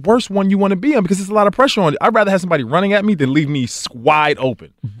probably the worst one you want to be on because there's a lot of pressure on it. I'd rather have somebody running at me than leave me wide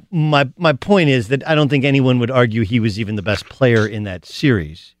open. My point is that I don't think anyone would argue he was even the best player in that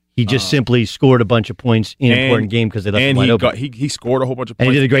series. He just simply scored a bunch of points in an important game because they left him wide open. He scored a whole bunch of points.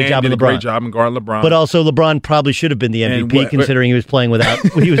 And he did a great job in LeBron. Great job in guarding LeBron. But also LeBron probably should have been the MVP considering he was playing without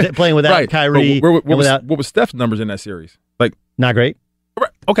right. Kyrie. What was Steph's numbers in that series? Like not great.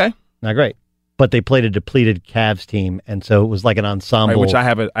 Okay, not great. But they played a depleted Cavs team, and so it was like an ensemble. Right, which I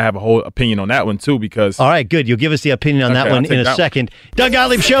have a whole opinion on that one too. Because all right, good. You'll give us the opinion on that one in a second. Doug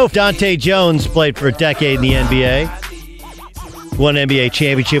Gottlieb Show. Dahntay Jones played for a decade in the NBA. Won an NBA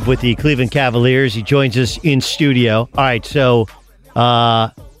championship with the Cleveland Cavaliers. He joins us in studio. All right, so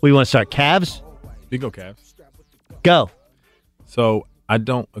we want to start Cavs? You go Cavs. Go. So I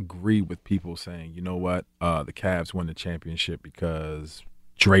don't agree with people saying, you know what, the Cavs won the championship because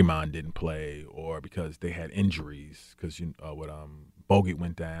Draymond didn't play or because they had injuries because Bogut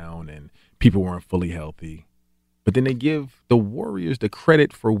went down and people weren't fully healthy. But then they give the Warriors the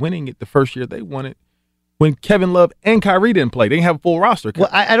credit for winning it the first year they won it. When Kevin Love and Kyrie didn't play, they didn't have a full roster. Well,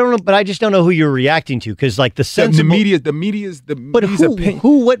 I don't know, but I just don't know who you're reacting to because, like, the media's but opinion.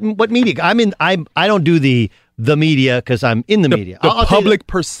 What media? I don't do the media because I'm in the media. The public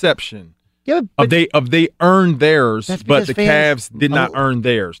perception. Yeah, they earned theirs, but the fans, Cavs did not earn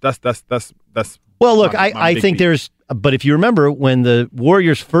theirs. That's. Well, look, I think there's, but if you remember when the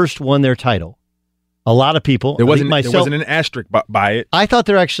Warriors first won their title. A lot of people. There wasn't an asterisk by it. I thought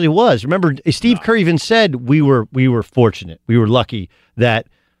there actually was. Remember, Steve Kerr even said we were fortunate. We were lucky that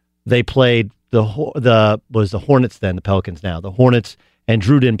they played the Hornets then, the Pelicans now. The Hornets and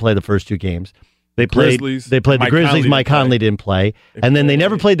Drew didn't play the first two games. They played the Grizzlies. Mike Conley didn't play. And then they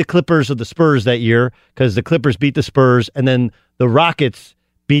never played the Clippers or the Spurs that year because the Clippers beat the Spurs and then the Rockets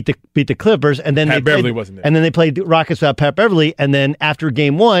beat the Clippers, and then Beverly wasn't there. And then they played the Rockets without Pat Beverly, and then after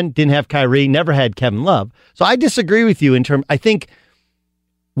game one, didn't have Kyrie, never had Kevin Love. So I disagree with you in terms. I think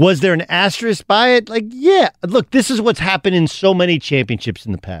was there an asterisk by it? Like, yeah, look, this is what's happened in so many championships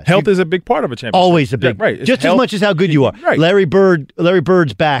in the past. Health is a big part of a championship. Always a big, right? It's just health, as much as how good you are. Right. Larry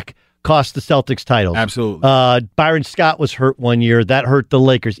Bird's back cost the Celtics titles. Absolutely. Byron Scott was hurt one year. That hurt the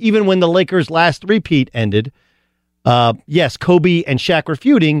Lakers. Even when the Lakers' last repeat ended. Yes, Kobe and Shaq were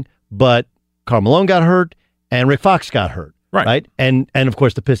feuding, but Karl Malone got hurt and Rick Fox got hurt, right? And of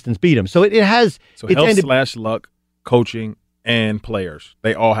course the Pistons beat him. So it has health / luck, coaching, and players.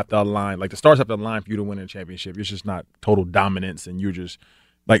 They all have to align. Like the stars have to align for you to win a championship. It's just not total dominance, and you're just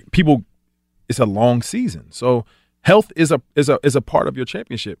like people. It's a long season, so health is a part of your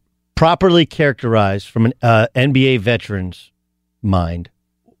championship. Properly characterized from an NBA veteran's mind,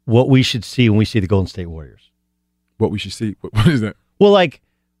 what we should see when we see the Golden State Warriors. What we should see? What is that? Well, like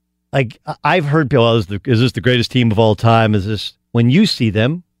I've heard people, is this the greatest team of all time? Is this when you see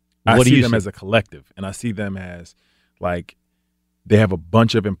them? I see them as a collective, and I see them as like they have a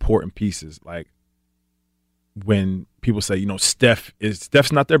bunch of important pieces. Like when people say,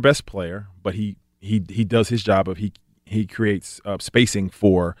 Steph's not their best player, but he does his job of he creates spacing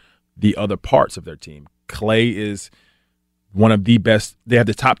for the other parts of their team. Clay is one of the best. They have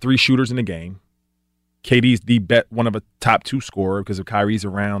the top 3 shooters in the game. KD's one of the top 2 scorer because if Kyrie's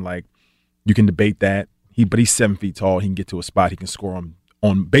around, like you can debate that. But he's 7 feet tall. He can get to a spot. He can score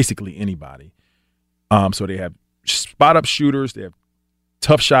on basically anybody. So they have spot up shooters. They have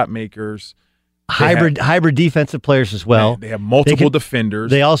tough shot makers. Hybrid defensive players as well. They have multiple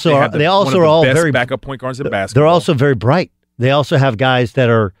defenders. They also are all very backup point guards in basketball. They're also very bright. They also have guys that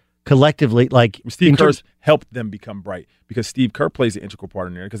are collectively like Steve Kerr's helped them become bright because Steve Kerr plays an integral part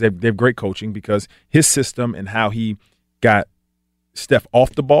in there because they have great coaching because his system and how he got Steph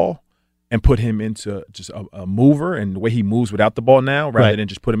off the ball and put him into just a mover and the way he moves without the ball now rather than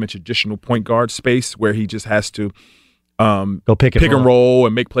just put him in traditional point guard space where he just has to go pick and roll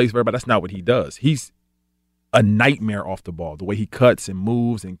and make plays for everybody. That's not what he does. He's a nightmare off the ball, the way he cuts and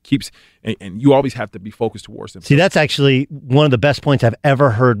moves and keeps and you always have to be focused towards him. See, that's actually one of the best points I've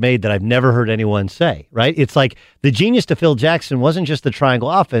ever heard made that I've never heard anyone say, right? It's like the genius to Phil Jackson wasn't just the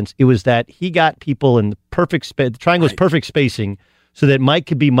triangle offense. It was that he got people in the perfect space. The triangle was perfect spacing so that Mike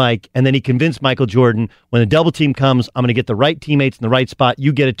could be Mike, and then he convinced Michael Jordan, when the double team comes, I'm going to get the right teammates in the right spot.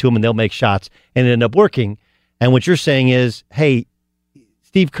 You get it to them, and they'll make shots, and it ended up working. And what you're saying is, hey,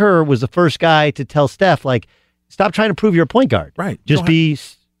 Steve Kerr was the first guy to tell Steph, like, stop trying to prove you're a point guard. Right. Just be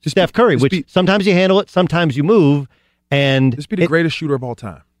Steph Curry, sometimes you handle it, sometimes you move. And just be the greatest shooter of all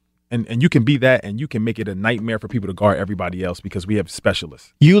time. And you can be that, and you can make it a nightmare for people to guard everybody else because we have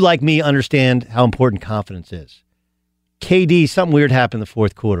specialists. You, like me, understand how important confidence is. KD, something weird happened in the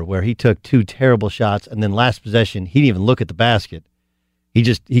fourth quarter where he took 2 terrible shots, and then last possession, he didn't even look at the basket.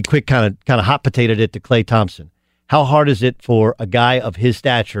 He quick kind of hot potatoed it to Klay Thompson. How hard is it for a guy of his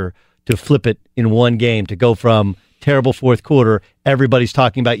stature to flip it in one game, to go from terrible fourth quarter, everybody's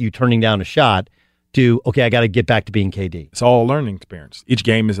talking about you turning down a shot, to, okay, I got to get back to being KD? It's all a learning experience. Each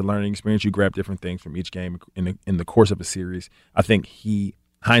game is a learning experience. You grab different things from each game in the course of a series. I think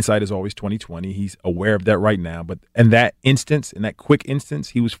hindsight is always 20/20. He's aware of that right now. But in that quick instance,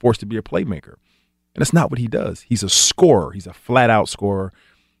 he was forced to be a playmaker. And that's not what he does. He's a scorer. He's a flat-out scorer.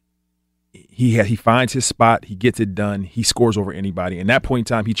 He finds his spot. He gets it done. He scores over anybody. And that point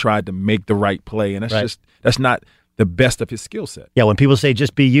in time, he tried to make the right play. And that's not the best of his skill set. Yeah, when people say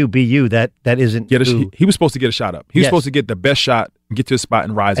just be you, that isn't he was supposed to get a shot up. He was supposed to get the best shot and get to his spot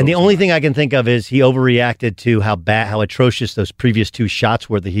and rise. And the only thing I can think of is he overreacted to how atrocious those previous 2 shots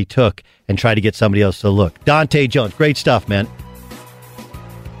were that he took and tried to get somebody else to look. Dahntay Jones, great stuff, man.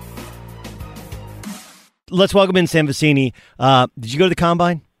 Let's welcome in Sam Vecenie. Did you go to the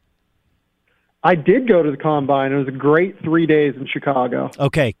Combine? I did go to the Combine. It was a great 3 days in Chicago.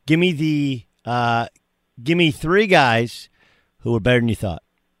 Okay, give me 3 guys who were better than you thought.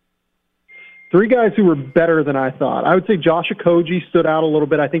 3 guys who were better than I thought. I would say Josh Okogie stood out a little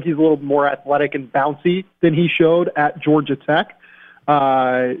bit. I think he's a little more athletic and bouncy than he showed at Georgia Tech.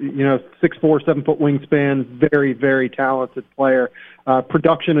 6'4", 7-foot wingspan, very, very talented player.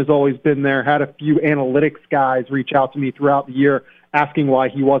 Production has always been there. Had a few analytics guys reach out to me throughout the year asking why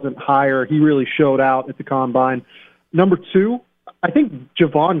he wasn't higher. He really showed out at the Combine. Number 2, I think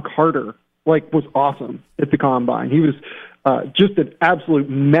Javon Carter was awesome at the Combine. He was just an absolute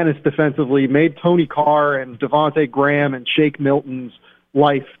menace defensively, made Tony Carr and Devontae Graham and Shake Milton's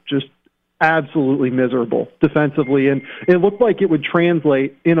life just absolutely miserable defensively. And it looked like it would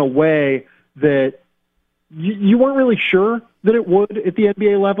translate in a way that you weren't really sure that it would at the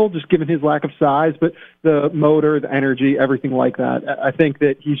NBA level, just given his lack of size, but the motor, the energy, everything like that. I think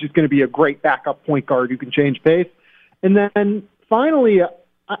that he's just going to be a great backup point guard who can change pace. And then finally,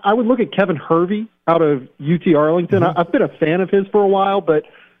 I would look at Kevin Hervey out of UT Arlington. Mm-hmm. I've been a fan of his for a while, but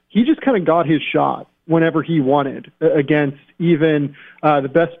he just kind of got his shot whenever he wanted against even the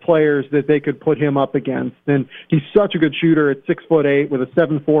best players that they could put him up against. And he's such a good shooter at 6'8" with a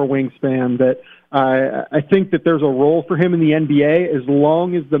 7'4" wingspan that I think that there's a role for him in the NBA as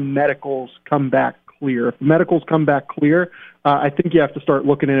long as the medicals come back clear. If the medicals come back clear, I think you have to start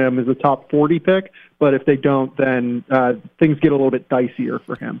looking at him as a top 40 pick. But if they don't, then things get a little bit dicier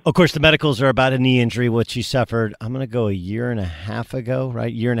for him. Of course, the medicals are about a knee injury, which he suffered, I'm going to go a year and a half ago,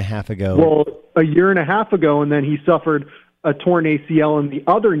 right? Year and a half ago. Well, a year and a half ago, and then he suffered a torn ACL in the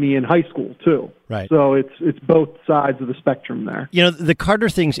other knee in high school, too. Right. So it's both sides of the spectrum there. You know, the Carter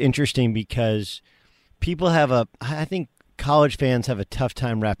thing's interesting because people I think college fans have a tough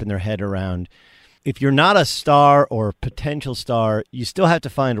time wrapping their head around if you're not a star or potential star, you still have to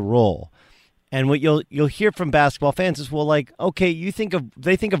find a role. And what you'll hear from basketball fans is, well, like, okay,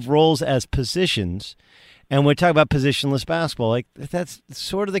 they think of roles as positions, and when we talk about positionless basketball, like that's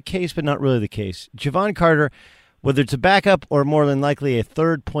sort of the case, but not really the case. Jevon Carter, whether it's a backup or more than likely a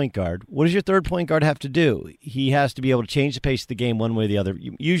third point guard, what does your third point guard have to do? He has to be able to change the pace of the game one way or the other,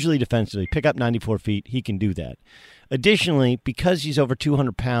 usually defensively. Pick up 94 feet, he can do that. Additionally, because he's over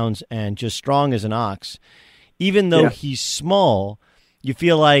 200 pounds and just strong as an ox, even though he's small, you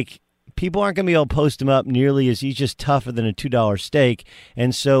feel like people aren't going to be able to post him up nearly as he's just tougher than a $2 steak.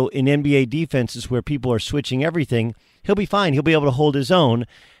 And so in NBA defenses where people are switching everything, he'll be fine. He'll be able to hold his own,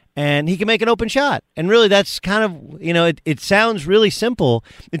 and he can make an open shot. And really that's kind of, it sounds really simple.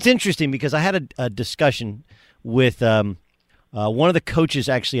 It's interesting because I had a discussion with one of the coaches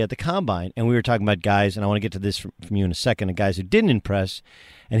actually at the Combine, and we were talking about guys, and I want to get to this from you in a second, the guys who didn't impress.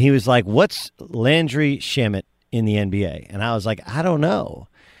 And he was like, what's Landry Shamet in the NBA? And I was like, I don't know.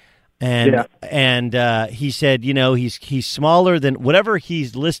 And he said, he's smaller than whatever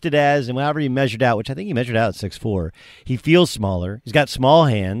he's listed as and whatever he measured out, which I think he measured out at 6'4". He feels smaller. He's got small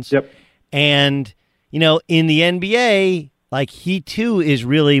hands. Yep. And, in the NBA, like he too is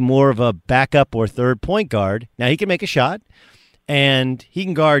really more of a backup or third point guard. Now he can make a shot and he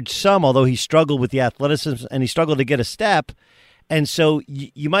can guard some, although he struggled with the athleticism and he struggled to get a step. And so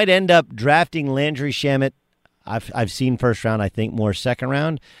you might end up drafting Landry Shamet. I've seen first round, I think more second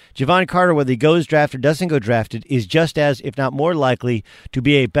round. Jevon Carter, whether he goes drafted or doesn't go drafted, is just as, if not more likely, to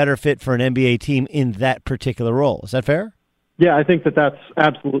be a better fit for an NBA team in that particular role. Is that fair? Yeah, I think that's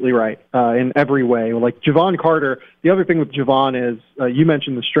absolutely right in every way. Like Jevon Carter, the other thing with Jevon is you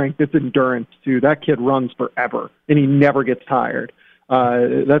mentioned the strength, it's endurance too. That kid runs forever, and he never gets tired.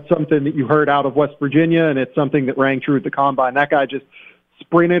 That's something that you heard out of West Virginia, and it's something that rang true at the Combine. That guy just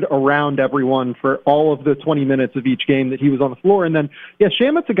sprinted around everyone for all of the 20 minutes of each game that he was on the floor. And then,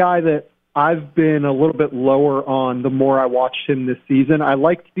 Shamet's a guy that I've been a little bit lower on the more I watched him this season. I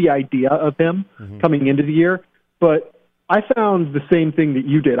liked the idea of him coming into the year, but I found the same thing that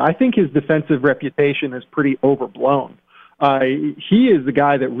you did. I think his defensive reputation is pretty overblown. He is the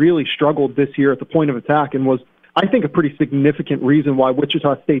guy that really struggled this year at the point of attack and was, I think, a pretty significant reason why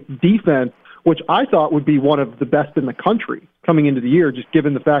Wichita State's defense, which I thought would be one of the best in the country coming into the year, just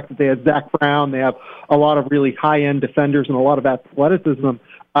given the fact that they had Zach Brown, they have a lot of really high-end defenders and a lot of athleticism.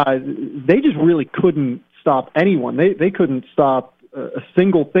 They just really couldn't stop anyone. They couldn't stop a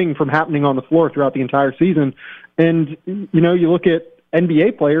single thing from happening on the floor throughout the entire season. And, you look at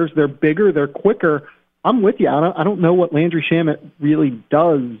NBA players, they're bigger, they're quicker. I'm with you. I don't know what Landry Shamet really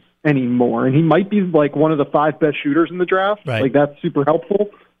does anymore. And he might be like one of the 5 best shooters in the draft. Right. Like that's super helpful.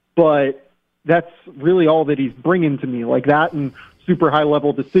 But that's really all that he's bringing to me, like that and super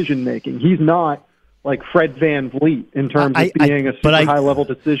high-level decision-making. He's not like Fred VanVleet in terms of being a super high-level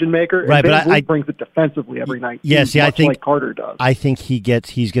decision-maker. Right, and VanVleet brings it defensively every night. Yeah, I think like Carter does. I think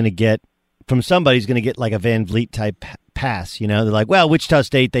he's going to get, from somebody, he's going to get like a VanVleet-type pass. They're like, well, Wichita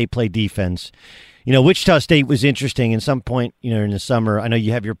State, they play defense. Wichita State was interesting at some point, in the summer. I know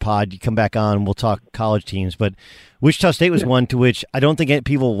you have your pod. You come back on, and we'll talk college teams. But Wichita State was one to which I don't think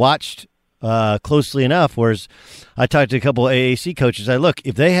people watched closely enough, whereas I talked to a couple of AAC coaches. Look,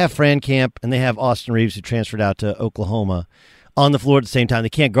 if they have Fran Camp and they have Austin Reeves who transferred out to Oklahoma on the floor at the same time, they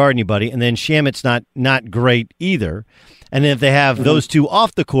can't guard anybody, and then Shamet's not great either. And then if they have those two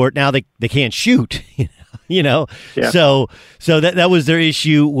off the court, now they can't shoot. Yeah. So that was their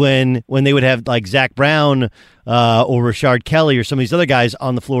issue when they would have like Zach Brown or Rashard Kelly or some of these other guys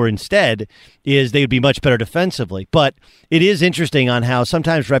on the floor instead, is they would be much better defensively. But it is interesting on how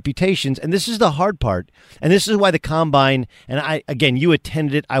sometimes reputations, and this is the hard part, and this is why the Combine, and you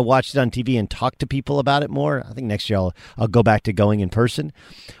attended it, I watched it on TV and talked to people about it more. I think next year I'll go back to going in person.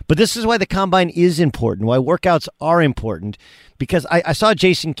 But this is why the Combine is important, why workouts are important, because I saw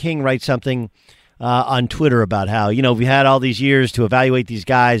Jason King write something on Twitter about how, we had all these years to evaluate these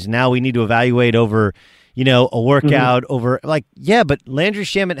guys. Now we need to evaluate over, a workout over but Landry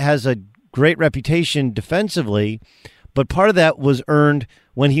Shamet has a great reputation defensively, but part of that was earned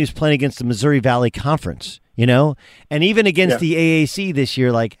when he was playing against the Missouri Valley Conference, and even against the AAC this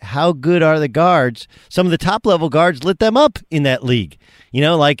year, like how good are the guards? Some of the top level guards lit them up in that league,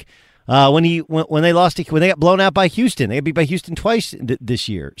 when they got blown out by Houston, they got beat by Houston twice this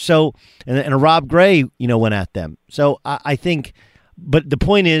year. So, and a Rob Gray, went at them. So I think, but the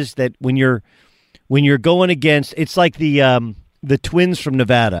point is that when you're going against, it's like the twins from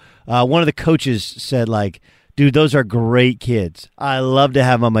Nevada. One of the coaches said, like, dude, those are great kids. I love to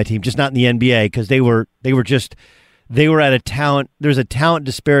have them on my team, just not in the NBA because they were at a talent. There's a talent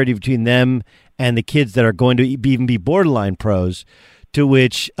disparity between them and the kids that are going to even be borderline pros, to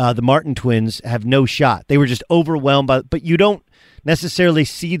which the Martin twins have no shot. They were just overwhelmed but you don't necessarily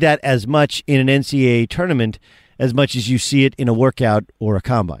see that as much in an NCAA tournament as much as you see it in a workout or a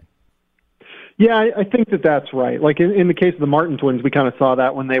combine. Yeah, I think that's right. Like in the case of the Martin twins, we kind of saw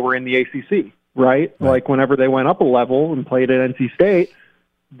that when they were in the ACC, right? Like whenever they went up a level and played at NC State,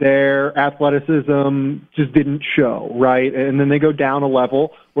 their athleticism just didn't show, right? And then they go down a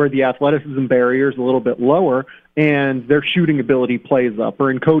level where the athleticism barrier is a little bit lower and their shooting ability plays up. Or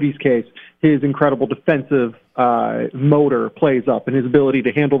in Cody's case, his incredible defensive motor plays up and his ability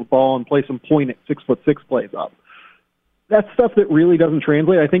to handle the ball and play some point at 6'6" plays up. That's stuff that really doesn't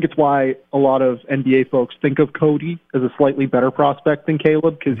translate. I think it's why a lot of NBA folks think of Cody as a slightly better prospect than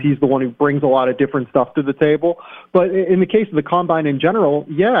Caleb, because he's the one who brings a lot of different stuff to the table. But in the case of the combine in general,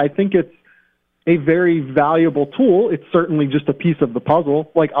 yeah, I think it's a very valuable tool. It's certainly just a piece of the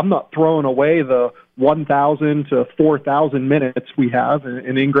puzzle. Like, I'm not throwing away the 1,000 to 4,000 minutes we have.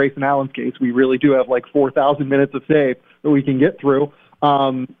 And in Grayson Allen's case, we really do have like 4,000 minutes of tape that we can get through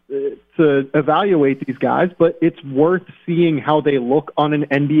to evaluate these guys, but it's worth seeing how they look on an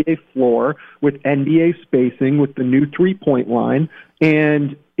NBA floor with NBA spacing, with the new three-point line,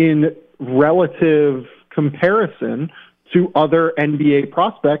 and in relative comparison to other NBA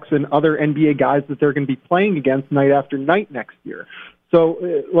prospects and other NBA guys that they're going to be playing against night after night next year.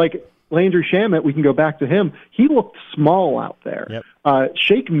 So, like Landry Shamet, we can go back to him. He looked small out there. Yep.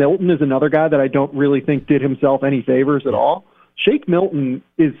 Shake Milton is another guy that I don't really think did himself any favors at all. Shake Milton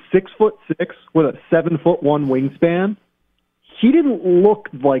is 6'6" with a 7'1" wingspan. He didn't look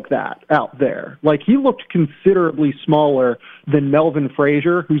like that out there. Like, he looked considerably smaller than Melvin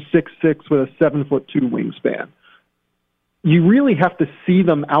Frazier, who's 6'6" with a 7'2" wingspan. You really have to see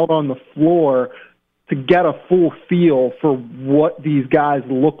them out on the floor to get a full feel for what these guys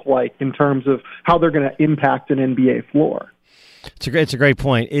look like in terms of how they're going to impact an NBA floor. It's a great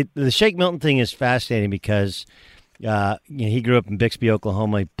point. The Shake Milton thing is fascinating because he grew up in Bixby,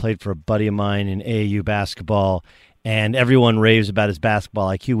 Oklahoma. He played for a buddy of mine in AAU basketball, and everyone raves about his basketball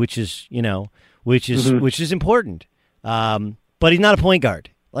IQ, which is important. But he's not a point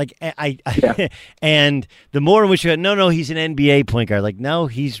guard. Like and the more in which you go, no, he's an NBA point guard. Like, no,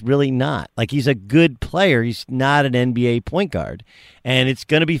 he's really not. Like, he's a good player. He's not an NBA point guard, and it's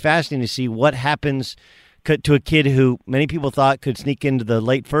going to be fascinating to see what happens to a kid who many people thought could sneak into the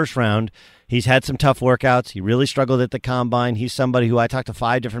late first round. He's had some tough workouts. He really struggled at the combine. He's somebody who I talked to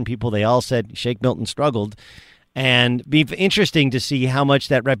 5 different people. They all said Shake Milton struggled. And be interesting to see how much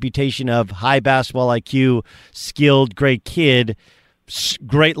that reputation of high basketball IQ, skilled, great kid,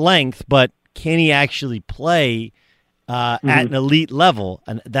 great length, but can he actually play at an elite level?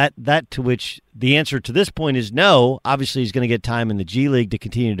 And that to which the answer to this point is no. Obviously, he's going to get time in the G League to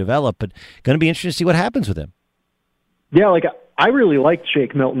continue to develop, but going to be interesting to see what happens with him. Yeah, like, I really liked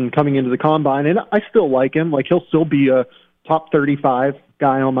Shake Milton coming into the combine, and I still like him. Like, he'll still be a top 35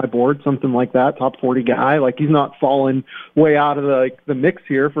 guy on my board, something like that, top 40 guy. Like, he's not falling way out of the mix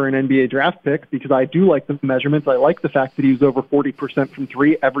here for an NBA draft pick, because I do like the measurements. I like the fact that he was over 40% from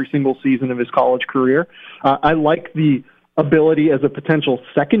three every single season of his college career. I like the ability as a potential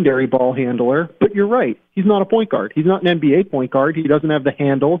secondary ball handler, but you're right. He's not a point guard. He's not an NBA point guard. He doesn't have the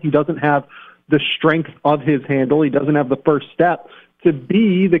handle. He doesn't have the strength of his handle. He doesn't have the first step to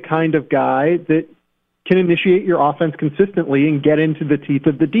be the kind of guy that can initiate your offense consistently and get into the teeth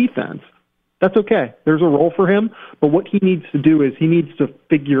of the defense. That's okay. There's a role for him, but what he needs to do is he needs to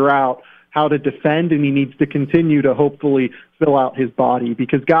figure out how to defend, and he needs to continue to hopefully fill out his body,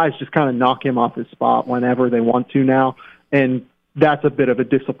 because guys just kind of knock him off his spot whenever they want to now, and that's a bit of a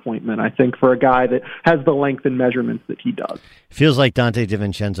disappointment, I think, for a guy that has the length and measurements that he does. Feels like Dante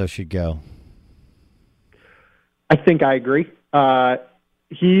DiVincenzo should go. I think I agree.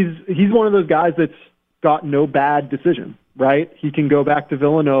 He's one of those guys that's got no bad decision, right? He can go back to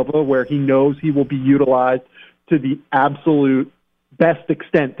Villanova, where he knows he will be utilized to the absolute best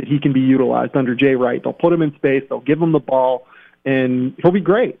extent that he can be utilized under Jay Wright. They'll put him in space, they'll give him the ball, and he'll be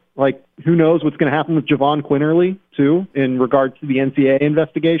great. Like, who knows what's going to happen with Javon Quinterly, too, in regards to the NCAA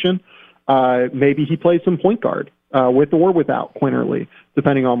investigation. Maybe he plays some point guard with or without Quinterly,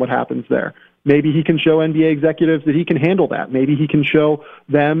 depending on what happens there. Maybe he can show NBA executives that he can handle that. Maybe he can show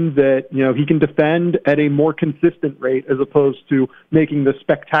them that, he can defend at a more consistent rate, as opposed to making the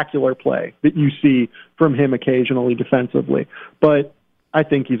spectacular play that you see from him occasionally defensively. But I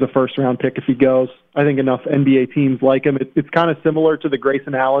think he's a first-round pick if he goes. I think enough NBA teams like him. It's kind of similar to the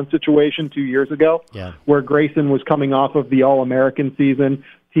Grayson Allen situation 2 years ago, where Grayson was coming off of the All-American season.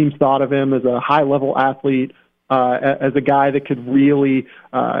 Teams thought of him as a high-level athlete, as a guy that could really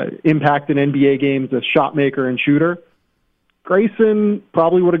impact an NBA game as a shot maker and shooter. Grayson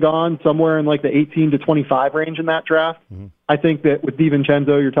probably would have gone somewhere in like the 18 to 25 range in that draft. Mm-hmm. I think that with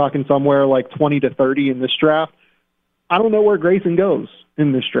DiVincenzo, you're talking somewhere like 20 to 30 in this draft. I don't know where Grayson goes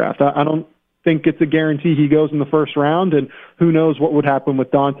in this draft. I don't think it's a guarantee he goes in the first round, and who knows what would happen with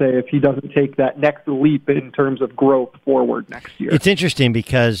Dahntay if he doesn't take that next leap in terms of growth forward next year. It's interesting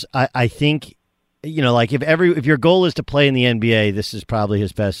because I think, like if your goal is to play in the NBA, this is probably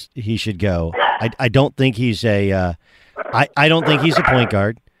his best. He should go. I don't think he's a I don't think he's a point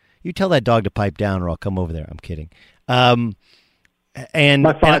guard. You tell that dog to pipe down, or I'll come over there. I'm kidding. And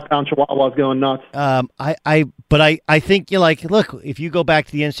my 5-pound Chihuahua's going nuts. I think look, if you go back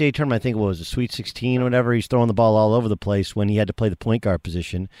to the NCAA tournament, I think it was a Sweet 16 or whatever. He's throwing the ball all over the place when he had to play the point guard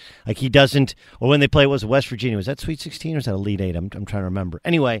position. Like he doesn't, or when they play, was West Virginia? Was that Sweet 16 or was that Elite 8? I'm trying to remember.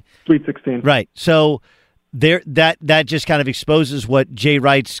 Anyway, Sweet 16. Right. So that just kind of exposes what Jay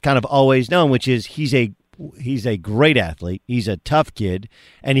Wright's kind of always known, which is he's a great athlete. He's a tough kid,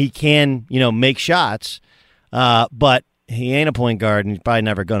 and he can make shots, but he ain't a point guard, and he's probably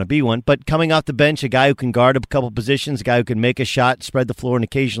never going to be one. But coming off the bench, a guy who can guard a couple positions, a guy who can make a shot, spread the floor, and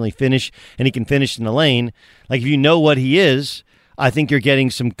occasionally finish, and he can finish in the lane. Like, if you know what he is, I think you're getting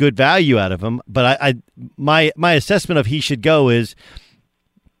some good value out of him. But my assessment of he should go is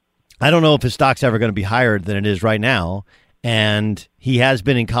I don't know if his stock's ever going to be higher than it is right now, and he has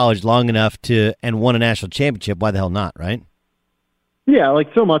been in college long enough and won a national championship. Why the hell not, right? Yeah,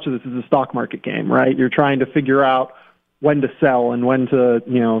 like so much of this is a stock market game, right? You're trying to figure out when to sell and when to,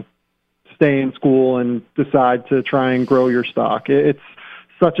 stay in school and decide to try and grow your stock. It's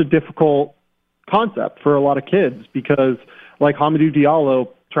such a difficult concept for a lot of kids because, like Hamidou Diallo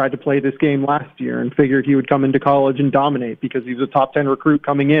tried to play this game last year and figured he would come into college and dominate because he was a top 10 recruit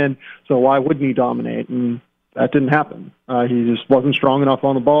coming in, so why wouldn't he dominate? And that didn't happen. He just wasn't strong enough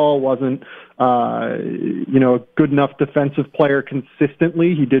on the ball, wasn't a good enough defensive player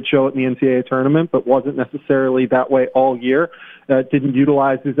consistently. He did show it in the NCAA tournament, but wasn't necessarily that way all year. Didn't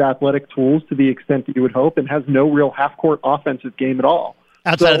utilize his athletic tools to the extent that you would hope, and has no real half-court offensive game at all.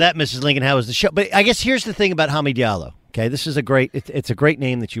 Outside of that, Mrs. Lincoln, how was the show? But I guess here's the thing about Hamidou Diallo. Okay, this is it's a great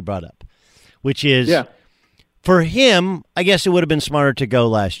name that you brought up, which is for him. I guess it would have been smarter to go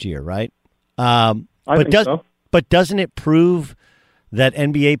last year, right? But doesn't it prove that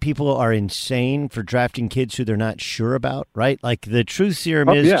NBA people are insane for drafting kids who they're not sure about, right? Like the truth serum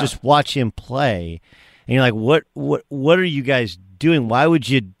is just watch him play, and you're like, what are you guys doing? Why would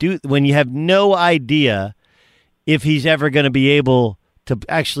you do when you have no idea if he's ever going to be able to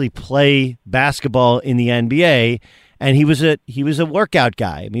actually play basketball in the NBA? And he was a workout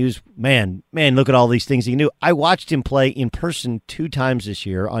guy. I mean, he was man. Look at all these things he knew. I watched him play in person 2 times this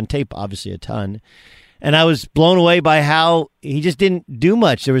year, on tape, obviously a ton. And I was blown away by how he just didn't do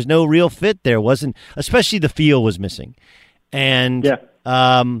much. There was no real fit there. Especially the feel was missing. And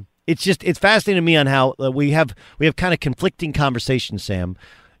it's fascinating to me on how we have kind of conflicting conversations, Sam.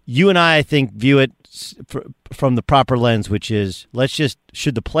 You and I think, view it from the proper lens, which is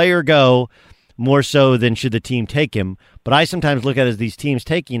should the player go more so than should the team take him? But I sometimes look at it as these teams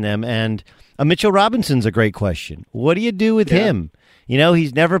taking them, and Mitchell Robinson's a great question. What do you do with him?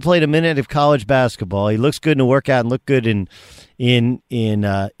 He's never played a minute of college basketball. He looks good in a workout and looked good in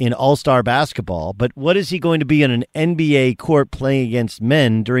all-star basketball. But what is he going to be on an NBA court playing against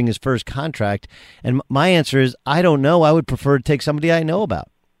men during his first contract? And my answer is, I don't know. I would prefer to take somebody I know about.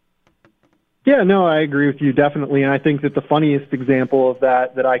 Yeah, no, I agree with you, definitely. And I think that the funniest example of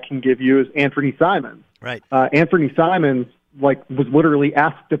that I can give you is Anthony Simons. Right. Anthony Simons, was literally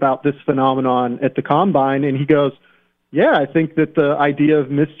asked about this phenomenon at the Combine, and he goes, yeah, I think that the idea of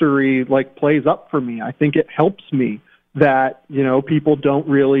mystery, plays up for me. I think it helps me that, people don't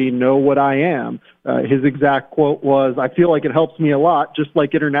really know what I am. His exact quote was, I feel like it helps me a lot, just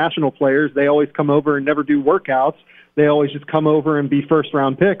like international players. They always come over and never do workouts. They always just come over and be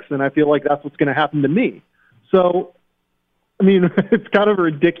first-round picks, and I feel like that's what's going to happen to me. So, I mean, it's kind of a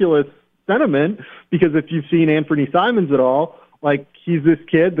ridiculous sentiment because if you've seen Anthony Simons at all, he's this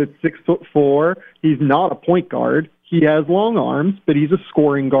kid that's 6'4". He's not a point guard. He has long arms, but he's a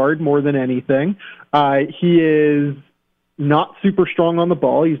scoring guard more than anything. He is not super strong on the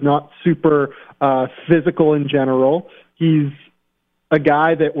ball. He's not super physical in general. He's a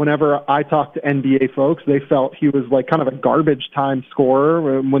guy that whenever I talked to NBA folks, they felt he was kind of a garbage time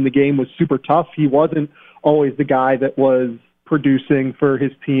scorer. When the game was super tough, he wasn't always the guy that was producing for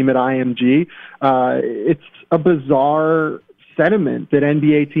his team at IMG. It's a bizarre sentiment that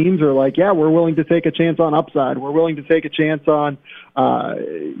NBA teams are like, yeah, we're willing to take a chance on upside. We're willing to take a chance on,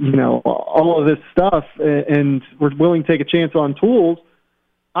 all of this stuff, and we're willing to take a chance on tools.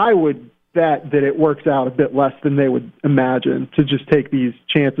 I would bet that it works out a bit less than they would imagine to just take these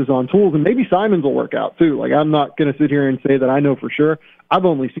chances on tools. And maybe Simons will work out too. Like, I'm not going to sit here and say that I know for sure. I've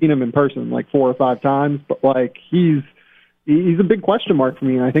only seen him in person like 4 or 5 times, but like he's a big question mark for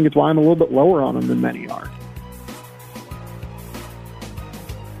me, and I think it's why I'm a little bit lower on him than many are.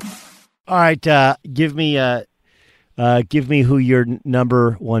 All right, give me who your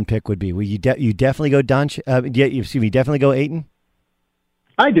number 1 pick would be. Will you definitely go definitely go Ayton?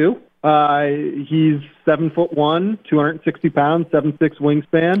 I do. He's 7'1", 260 pounds, 7'6"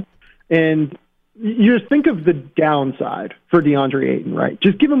 wingspan, and you just think of the downside for DeAndre Ayton, right?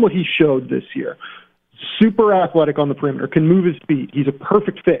 Just give him what he showed this year. Super athletic on the perimeter, can move his feet. He's a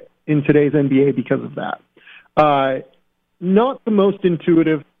perfect fit in today's NBA because of that. Not the most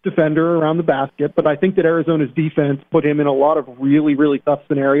intuitive defender around the basket, but I think that Arizona's defense put him in a lot of really, really tough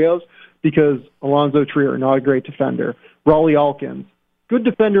scenarios because Alonzo Trier, not a great defender. Rawle Alkins, good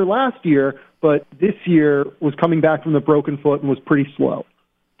defender last year, but this year was coming back from the broken foot and was pretty slow.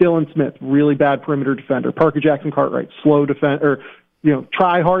 Dylan Smith, really bad perimeter defender. Parker Jackson Cartwright, slow defender,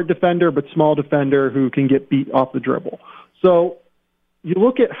 try hard defender, but small defender who can get beat off the dribble. So you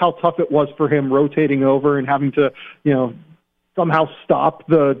look at how tough it was for him rotating over and having to, somehow stop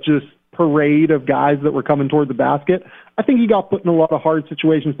the just parade of guys that were coming toward the basket. I think he got put in a lot of hard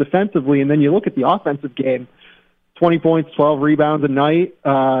situations defensively. And then you look at the offensive game, 20 points, 12 rebounds a night,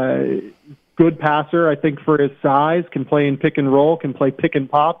 good passer, I think, for his size, can play in pick and roll, can play pick and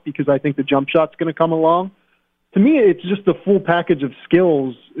pop because I think the jump shot's going to come along. To me, it's just a full package of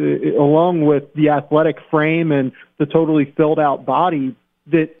skills along with the athletic frame and the totally filled out body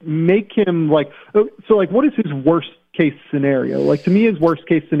that make him what is his worst case scenario? Like, to me, his worst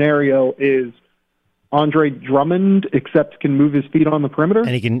case scenario is Andre Drummond, except can move his feet on the perimeter, and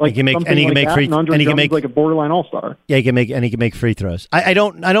he can make like a borderline all-star. Yeah, he can make free throws. I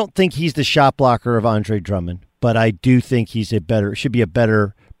don't think he's the shot blocker of Andre Drummond, but I do think should be a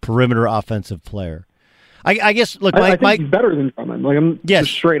better perimeter offensive player. I guess look, I think he's better than Drummond.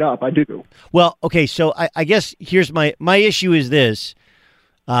 Just straight up, I do. Well, okay, so I guess here's my issue is this.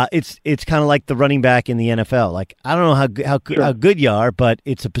 It's kind of like the running back in the NFL. Like, I don't know how good you are, but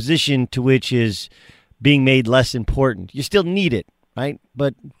it's a position to which is being made less important. You still need it, right?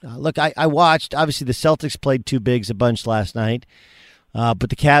 But look, I watched. Obviously, the Celtics played 2 bigs a bunch last night, but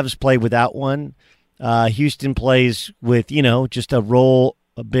the Cavs played without one. Houston plays with just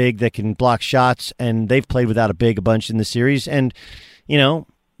a big that can block shots, and they've played without a big a bunch in the series. And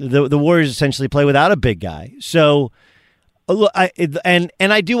the Warriors essentially play without a big guy. So.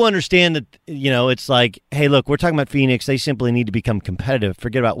 I do understand that, it's like, hey, look, we're talking about Phoenix. They simply need to become competitive.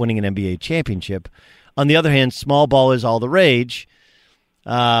 Forget about winning an NBA championship. On the other hand, small ball is all the rage,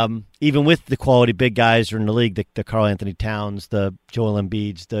 even with the quality big guys are in the league, the Karl Anthony Towns, the Joel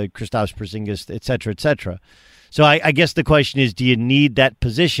Embiids, the Kristaps Porzingis, et cetera, et cetera. So I guess the question is, do you need that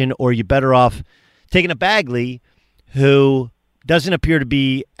position, or are you better off taking a Bagley who doesn't appear to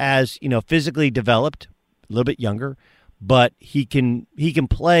be as, physically developed, a little bit younger, but he can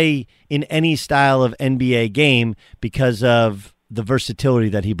play in any style of NBA game because of the versatility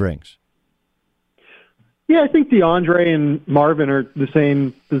that he brings? Yeah, I think DeAndre and Marvin are the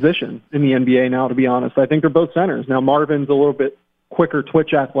same position in the NBA now, to be honest. I think they're both centers. Now, Marvin's a little bit quicker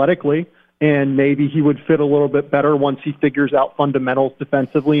twitch athletically, and maybe he would fit a little bit better once he figures out fundamentals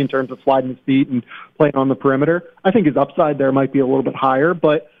defensively in terms of sliding his feet and playing on the perimeter. I think his upside there might be a little bit higher,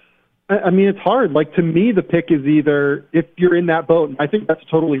 but I mean, it's hard. Like, to me, the pick is either, if you're in that boat, and I think that's a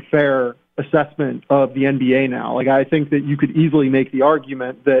totally fair assessment of the NBA now. Like, I think that you could easily make the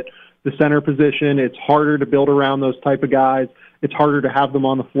argument that the center position, it's harder to build around those type of guys. It's harder to have them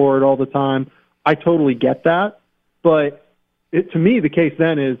on the floor all the time. I totally get that. But to me, the case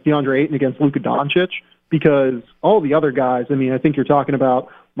then is DeAndre Ayton against Luka Doncic, because all the other guys, I mean, I think you're talking about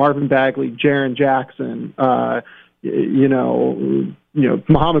Marvin Bagley, Jaren Jackson,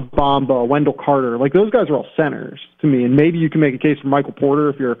 Mohamed Bamba, Wendell Carter, like, those guys are all centers to me. And maybe you can make a case for Michael Porter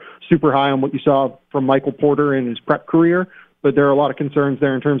if you're super high on what you saw from Michael Porter in his prep career, but there are a lot of concerns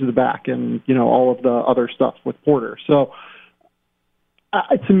there in terms of the back and, all of the other stuff with Porter. So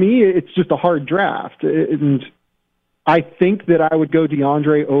to me, it's just a hard draft. And I think that I would go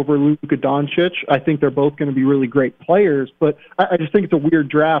DeAndre over Luka Doncic. I think they're both going to be really great players, but I just think it's a weird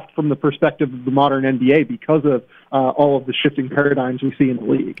draft from the perspective of the modern NBA because of all of the shifting paradigms we see in the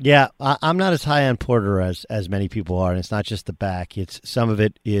league. Yeah, I'm not as high on Porter as many people are, and it's not just the back. It's some of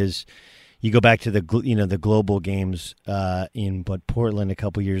it is, you go back to the global games in Portland a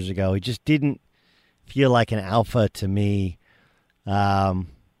couple years ago. He just didn't feel like an alpha to me. I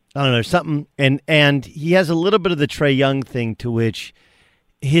don't know, something, and he has a little bit of the Trae Young thing, to which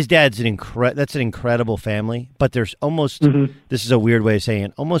his dad's that's an incredible family, but there's almost this is a weird way of saying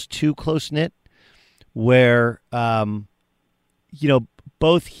it, almost too close knit, where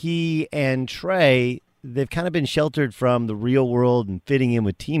both he and Trae, they've kind of been sheltered from the real world and fitting in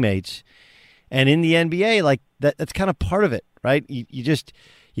with teammates. And in the NBA, like that's kind of part of it, right?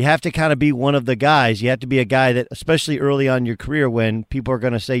 You have to kind of be one of the guys. You have to be a guy that, especially early on in your career, when people are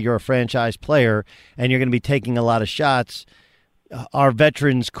going to say you're a franchise player and you're going to be taking a lot of shots, are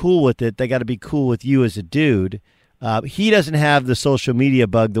veterans cool with it? They got to be cool with you as a dude. He doesn't have the social media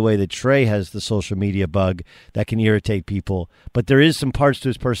bug the way that Trae has the social media bug that can irritate people. But there is some parts to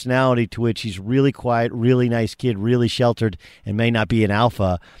his personality to which he's really quiet, really nice kid, really sheltered, and may not be an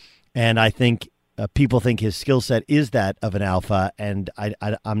alpha. And I think people think his skill set is that of an alpha, and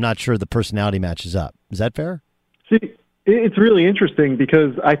I'm not sure the personality matches up. Is that fair? See, it's really interesting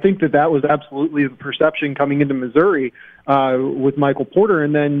because I think that was absolutely the perception coming into Missouri with Michael Porter,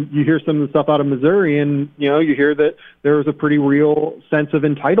 and then you hear some of the stuff out of Missouri, and you hear that there was a pretty real sense of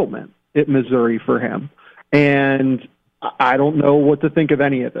entitlement at Missouri for him. And I don't know what to think of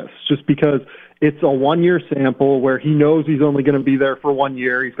any of this, just because it's a one-year sample where he knows he's only going to be there for 1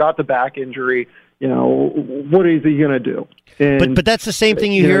 year. He's got the back injury. What is he going to do? And, but that's the same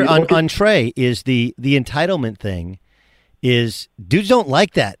thing you hear on Trae, is the entitlement thing. Is dudes don't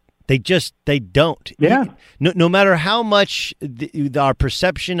like that. They don't. Yeah. No matter how much our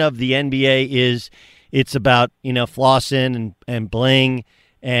perception of the NBA is, it's about flossing and bling,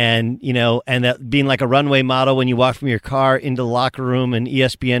 and and that being like a runway model when you walk from your car into the locker room, and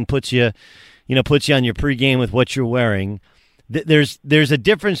ESPN puts you on your pregame with what you're wearing. There's a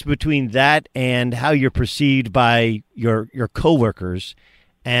difference between that and how you're perceived by your coworkers,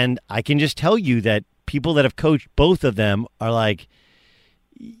 and I can just tell you that people that have coached both of them are like,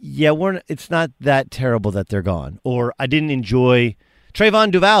 yeah, it's not that terrible that they're gone. Or I didn't enjoy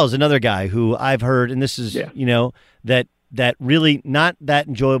Trayvon Duval is another guy who I've heard, and this is that really not that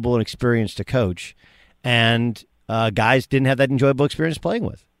enjoyable an experience to coach, and guys didn't have that enjoyable experience playing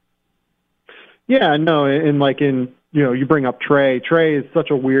with. Yeah, no, and you bring up Trae. Trae is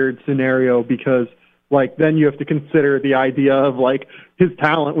such a weird scenario because then you have to consider the idea of his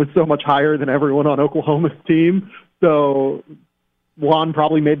talent was so much higher than everyone on Oklahoma's team. So Juan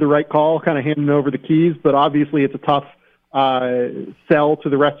probably made the right call, kind of handing over the keys, but obviously it's a tough sell to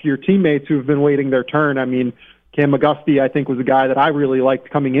the rest of your teammates who have been waiting their turn. I mean, Cam McGusty, I think, was a guy that I really liked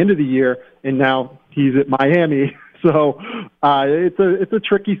coming into the year, and now he's at Miami. So it's a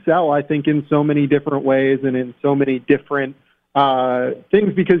tricky sell, I think, in so many different ways and in so many different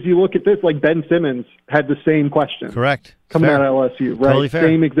things, because you look at this, Ben Simmons had the same question. Correct. Coming out of LSU, right? Totally fair.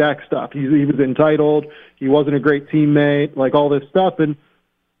 Same exact stuff. He was entitled. He wasn't a great teammate, all this stuff, and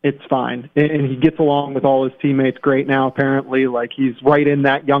it's fine. And he gets along with all his teammates great now, apparently. He's right in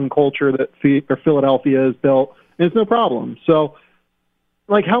that young culture that Philadelphia has built, and it's no problem. So,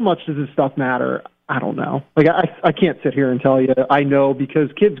 how much does this stuff matter? I don't know. I can't sit here and tell you I know,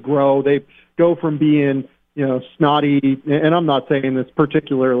 because kids grow. They go from being snotty, and I'm not saying this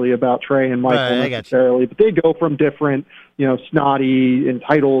particularly about Trae and Michael necessarily, but they go from different, snotty,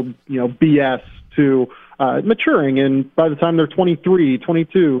 entitled, BS to maturing. And by the time they're 23,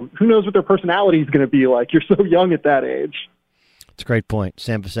 22, who knows what their personality is going to be like? You're so young at that age. That's a great point.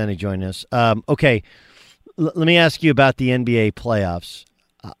 Sam Vecenie joined us. Okay, let me ask you about the NBA playoffs.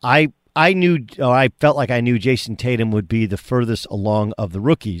 I felt like I knew Jason Tatum would be the furthest along of the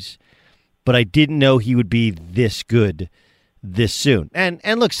rookies, but I didn't know he would be this good this soon. And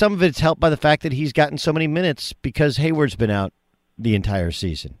look, some of it's helped by the fact that he's gotten so many minutes because Hayward's been out the entire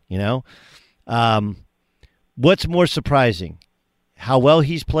season, What's more surprising, how well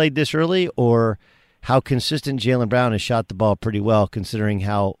he's played this early, or how consistent Jaylen Brown has shot the ball pretty well, considering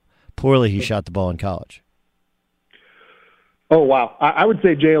how poorly he shot the ball in college? Oh, wow. I would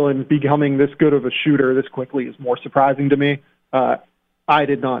say Jaylen becoming this good of a shooter this quickly is more surprising to me. I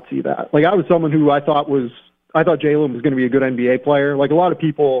did not see that. I was someone who I thought Jaylen was going to be a good NBA player. A lot of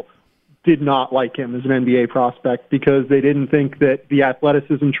people did not like him as an NBA prospect because they didn't think that the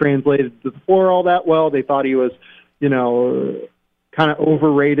athleticism translated to the floor all that well. They thought he was, kind of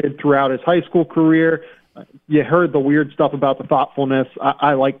overrated throughout his high school career. You heard the weird stuff about the thoughtfulness.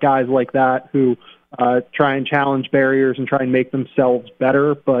 I like guys like that who try and challenge barriers and try and make themselves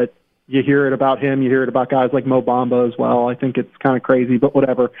better, but you hear it about him. You hear it about guys like Mo Bamba as well. I think it's kind of crazy, but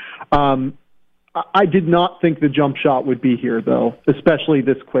whatever. I did not think the jump shot would be here, though, especially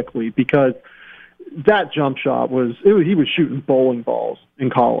this quickly, because that jump shot he was shooting bowling balls in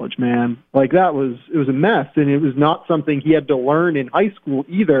college, man. Like, it was a mess, and it was not something he had to learn in high school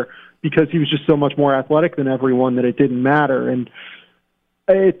either, because he was just so much more athletic than everyone that it didn't matter. And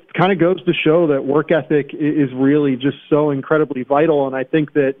it kind of goes to show that work ethic is really just so incredibly vital, and I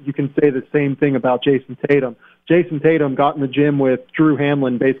think that you can say the same thing about Jason Tatum. Jason Tatum got in the gym with Drew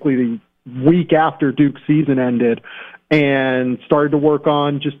Hamlin basically the week after Duke's season ended and started to work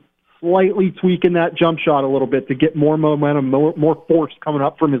on just slightly tweaking that jump shot a little bit to get more momentum, more force coming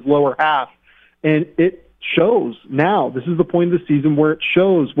up from his lower half. And it shows now. This is the point of the season where it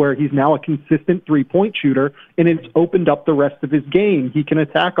shows, where he's now a consistent three-point shooter, and it's opened up the rest of his game. He can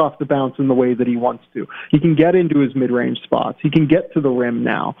attack off the bounce in the way that he wants to. He can get into his mid-range spots. He can get to the rim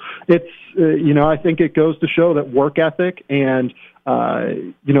now. It's, I think it goes to show that work ethic and,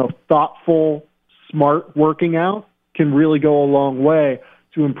 thoughtful, smart working out can really go a long way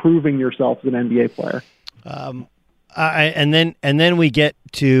to improving yourself as an NBA player. And then we get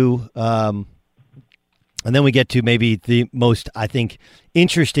to maybe the most, I think,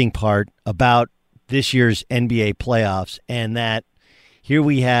 interesting part about this year's NBA playoffs, and that here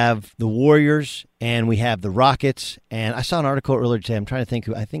we have the Warriors and we have the Rockets. And I saw an article earlier today. I'm trying to think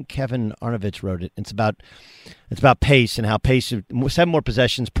who. I think Kevin Arnovitz wrote it. It's about pace and how pace, 7 more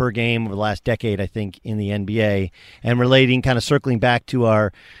possessions per game over the last decade, I think, in the NBA, and relating, kind of circling back to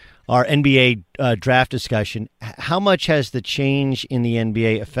our NBA draft discussion. How much has the change in the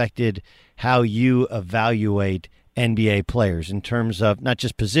NBA affected how you evaluate NBA players in terms of not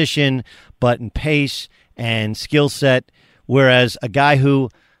just position, but in pace and skill set? Whereas a guy who,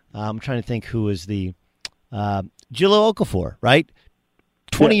 I'm trying to think who is the Jahlil Okafor, right?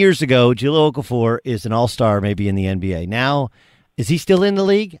 20 years ago, Jahlil Okafor is an all-star maybe in the NBA. Now, is he still in the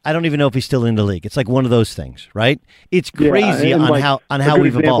league? I don't even know if he's still in the league. It's like one of those things, right? It's crazy on how we've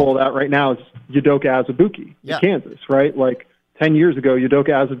evolved. A example of that right now is Udoka Azubuike in Kansas, right? Like 10 years ago, Udoka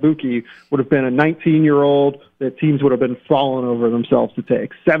Azubuike would have been a 19-year-old that teams would have been falling over themselves to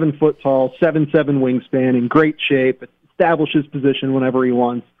take. 7 foot tall, 7'7" wingspan, in great shape, establishes position whenever he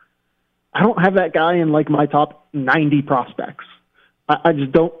wants. I don't have that guy in like my top 90 prospects. I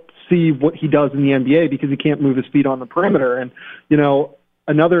just don't see what he does in the NBA because he can't move his feet on the perimeter. And,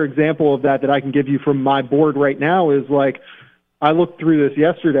 another example of that I can give you from my board right now is, like, I looked through this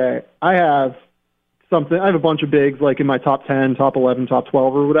yesterday. I have a bunch of bigs like in my top 10, top 11, top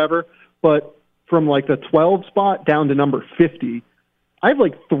 12 or whatever. But from like the 12 spot down to number 50, I have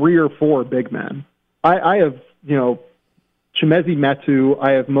like 3 or 4 big men. I have, Chimezie Metu,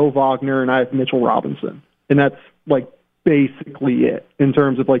 I have Mo Wagner, and I have Mitchell Robinson. And that's like basically it in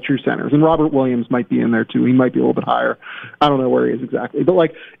terms of like true centers. And Robert Williams might be in there too. He might be a little bit higher. I don't know where he is exactly. But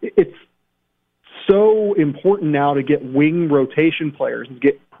like, it's so important now to get wing rotation players and to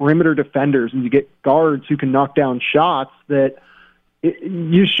get perimeter defenders and to get guards who can knock down shots that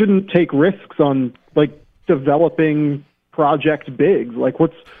you shouldn't take risks on, like, developing project bigs. Like,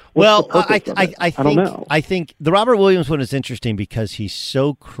 what's the purpose of it? I don't know. I think the Robert Williams one is interesting because he's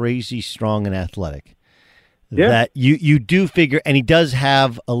so crazy strong and athletic that you do figure, and he does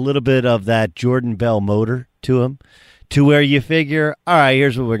have a little bit of that Jordan Bell motor to him, to where you figure, all right,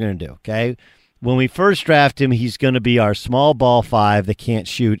 here's what we're going to do, okay? When we first draft him, he's going to be our small ball 5 that can't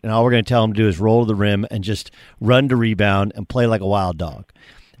shoot, and all we're going to tell him to do is roll to the rim and just run to rebound and play like a wild dog.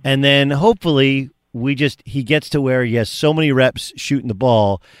 And then hopefully he gets to where he has so many reps shooting the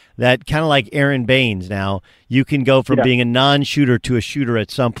ball that, kind of like Aaron Baines now, you can go from being a non-shooter to a shooter at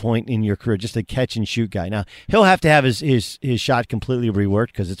some point in your career, just a catch-and-shoot guy. Now, he'll have to have his shot completely reworked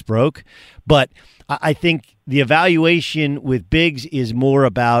because it's broke, but I think the evaluation with bigs is more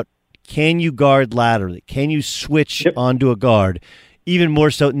about, can you guard laterally? Can you switch onto a guard? Even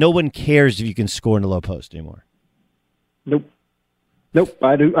more so, no one cares if you can score in the low post anymore. Nope.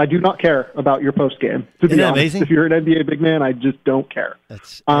 I do not care about your post game. To be honest, amazing? If you're an NBA big man, I just don't care.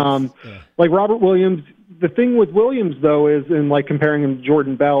 Like Robert Williams. The thing with Williams, though, is, in like comparing him to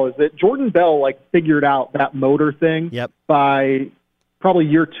Jordan Bell, is that Jordan Bell like figured out that motor thing by probably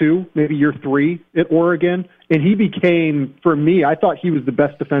year 2, maybe year 3 at Oregon. And he became, for me, I thought he was the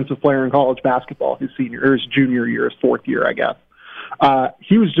best defensive player in college basketball his junior year, his 4th year, I guess.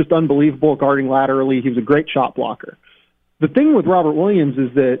 He was just unbelievable guarding laterally. He was a great shot blocker. The thing with Robert Williams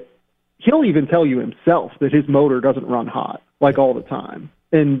is that he'll even tell you himself that his motor doesn't run hot, like, all the time.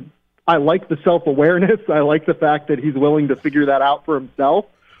 And I like the self-awareness. I like the fact that he's willing to figure that out for himself.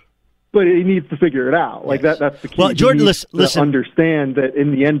 But he needs to figure it out. Like, that's the key. Well, Jordan, listen. Understand that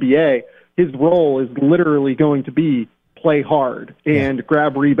in the NBA, his role is literally going to be play hard and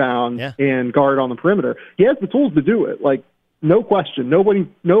grab rebounds and guard on the perimeter. He has the tools to do it. Like, no question.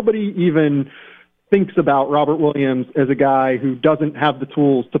 Nobody even thinks about Robert Williams as a guy who doesn't have the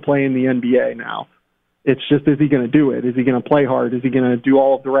tools to play in the NBA now. It's just, is he going to do it? Is he going to play hard? Is he going to do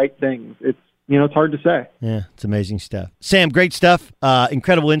all of the right things? It's hard to say. Yeah, it's amazing stuff. Sam, great stuff.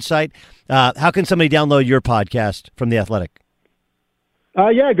 Incredible insight. How can somebody download your podcast from The Athletic? Go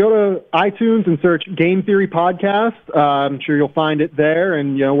to iTunes and search Game Theory Podcast. I'm sure you'll find it there.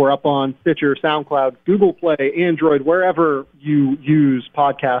 And, we're up on Stitcher, SoundCloud, Google Play, Android, wherever you use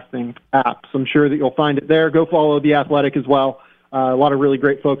podcasting apps. I'm sure that you'll find it there. Go follow The Athletic as well. A lot of really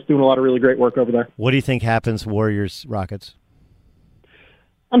great folks doing a lot of really great work over there. What do you think happens, Warriors-Rockets?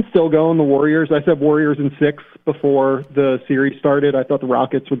 I'm still going the Warriors. I said Warriors in 6 before the series started. I thought the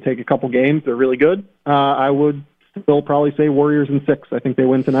Rockets would take a couple games. They're really good. I would still probably say Warriors in 6. I think they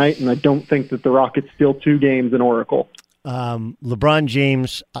win tonight, and I don't think that the Rockets steal 2 games in Oracle. LeBron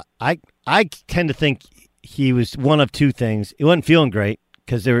James, I tend to think he was one of 2 things. He wasn't feeling great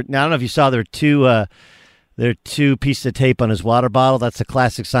because I don't know if you saw, there are 2 pieces of tape on his water bottle. That's a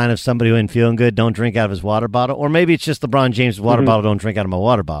classic sign of somebody who ain't feeling good. Don't drink out of his water bottle. Or maybe it's just LeBron James' water bottle. Don't drink out of my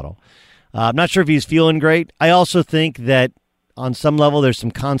water bottle. I'm not sure if he's feeling great. I also think that on some level there's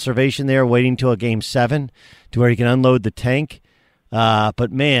some conservation there, waiting till a Game 7 to where he can unload the tank.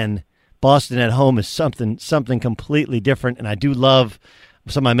 But, man, Boston at home is something completely different. And I do love,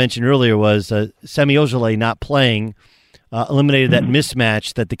 something I mentioned earlier was Semi Ojeleye not playing. Eliminated that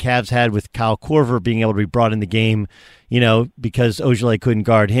mismatch that the Cavs had with Kyle Korver being able to be brought in the game, because Ojeleye couldn't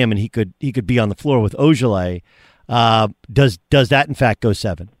guard him and he could be on the floor with Ojeleye. Does that in fact go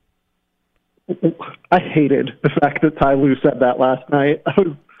 7? I hated the fact that Ty Lue said that last night.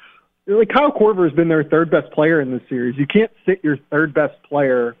 Kyle Korver has been their 3rd best player in this series. You can't sit your 3rd best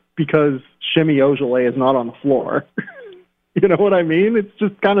player because Semi Ojeleye is not on the floor. You know what I mean? It's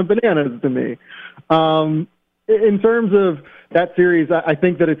just kind of bananas to me. In terms of that series, I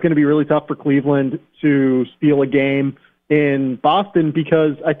think that it's going to be really tough for Cleveland to steal a game in Boston,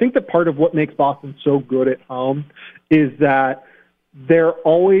 because I think that part of what makes Boston so good at home is that they're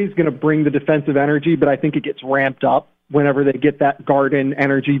always going to bring the defensive energy, but I think it gets ramped up whenever they get that Garden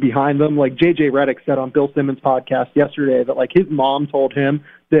energy behind them. Like J.J. Redick said on Bill Simmons' podcast yesterday that, his mom told him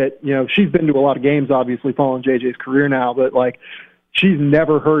that, she's been to a lot of games, obviously, following J.J.'s career now, but, she's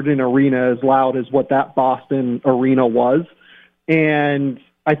never heard an arena as loud as what that Boston arena was. And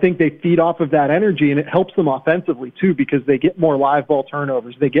I think they feed off of that energy, and it helps them offensively too, because they get more live ball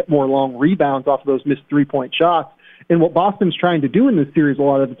turnovers. They get more long rebounds off of those missed 3-point shots. And what Boston's trying to do in this series a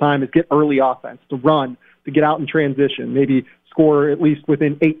lot of the time is get early offense, to run, to get out in transition, maybe score at least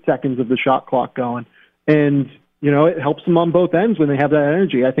within 8 seconds of the shot clock going. And, it helps them on both ends when they have that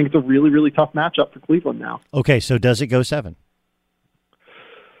energy. I think it's a really, really tough matchup for Cleveland now. Okay, so does it go 7?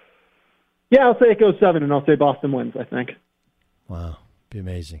 Yeah, I'll say it goes 7, and I'll say Boston wins, I think. Wow, be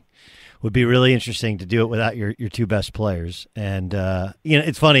amazing. Would be really interesting to do it without your 2 best players. And,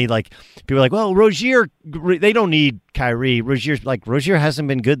 it's funny, people are like, well, Rozier, they don't need Kyrie. Rozier hasn't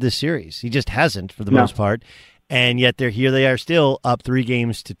been good this series. He just hasn't for the most part. And yet they are still up 3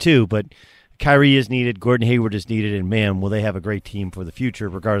 games to 2. But Kyrie is needed, Gordon Hayward is needed, and man, will they have a great team for the future,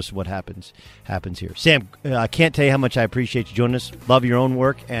 regardless of what happens here. Sam, I can't tell you how much I appreciate you joining us. Love your own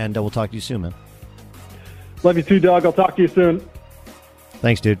work, and we'll talk to you soon, man. Love you too, Doug. I'll talk to you soon.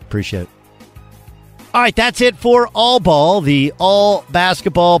 Thanks, dude. Appreciate it. All right, that's it for All Ball, the all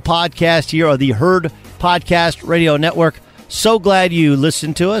basketball podcast here on the Herd Podcast Radio Network. So glad you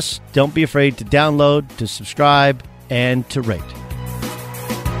listened to us. Don't be afraid to download, to subscribe, and to rate.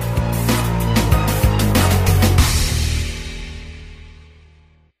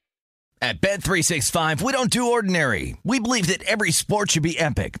 At Bet365, we don't do ordinary. We believe that every sport should be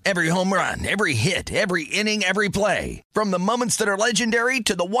epic. Every home run, every hit, every inning, every play. From the moments that are legendary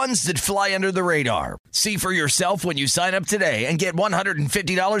to the ones that fly under the radar. See for yourself when you sign up today and get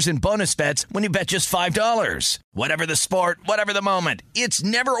 $150 in bonus bets when you bet just $5. Whatever the sport, whatever the moment, it's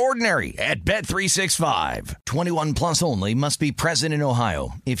never ordinary at Bet365. 21 plus only. Must be present in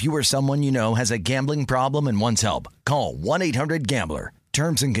Ohio. If you or someone you know has a gambling problem and wants help, call 1-800-GAMBLER.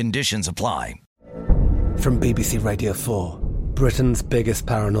 Terms and conditions apply. From BBC Radio 4, Britain's biggest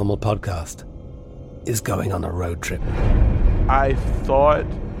paranormal podcast is going on a road trip. I thought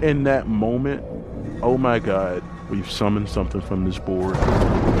in that moment, oh my God, we've summoned something from this board.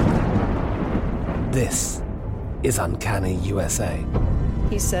 This is Uncanny USA.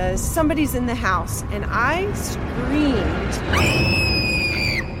 He says, somebody's in the house, and I screamed.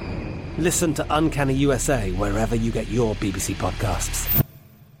 Listen to Uncanny USA wherever you get your BBC podcasts,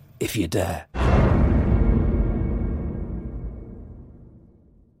 if you dare.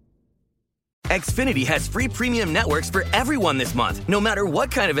 Xfinity has free premium networks for everyone this month, no matter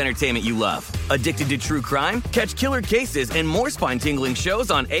what kind of entertainment you love. Addicted to true crime? Catch killer cases and more spine-tingling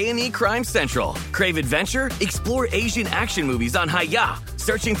shows on A&E Crime Central. Crave adventure? Explore Asian action movies on Hi-Ya.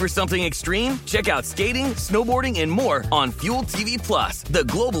 Searching for something extreme? Check out skating, snowboarding, and more on Fuel TV Plus, the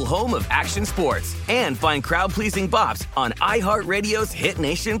global home of action sports. And find crowd-pleasing bops on iHeartRadio's Hit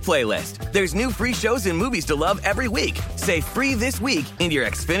Nation playlist. There's new free shows and movies to love every week. Say free this week in your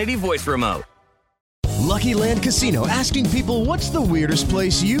Xfinity voice remote. Lucky Land Casino, asking people, what's the weirdest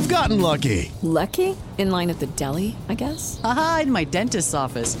place you've gotten lucky? Lucky? In line at the deli, I guess? Aha, in my dentist's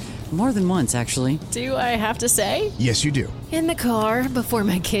office. More than once, actually. Do I have to say? Yes, you do. In the car before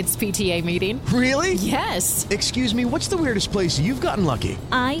my kids' PTA meeting. Really? Yes. Excuse me, what's the weirdest place you've gotten lucky?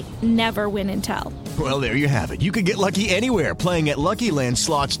 I never win and tell. Well, there you have it. You can get lucky anywhere, playing at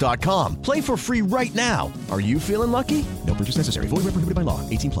LuckyLandSlots.com. Play for free right now. Are you feeling lucky? No purchase necessary. Void where prohibited by law.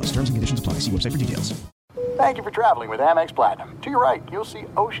 18+. Terms and conditions apply. See website for details. Thank you for traveling with Amex Platinum. To your right, you'll see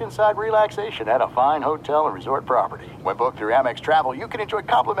oceanside relaxation at a fine hotel and resort property. When booked through Amex Travel, you can enjoy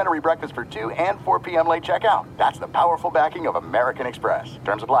complimentary breakfast for 2 and 4 p.m. late checkout. That's the powerful backing of American Express.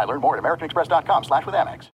 Terms apply. Learn more at americanexpress.com/withAmex.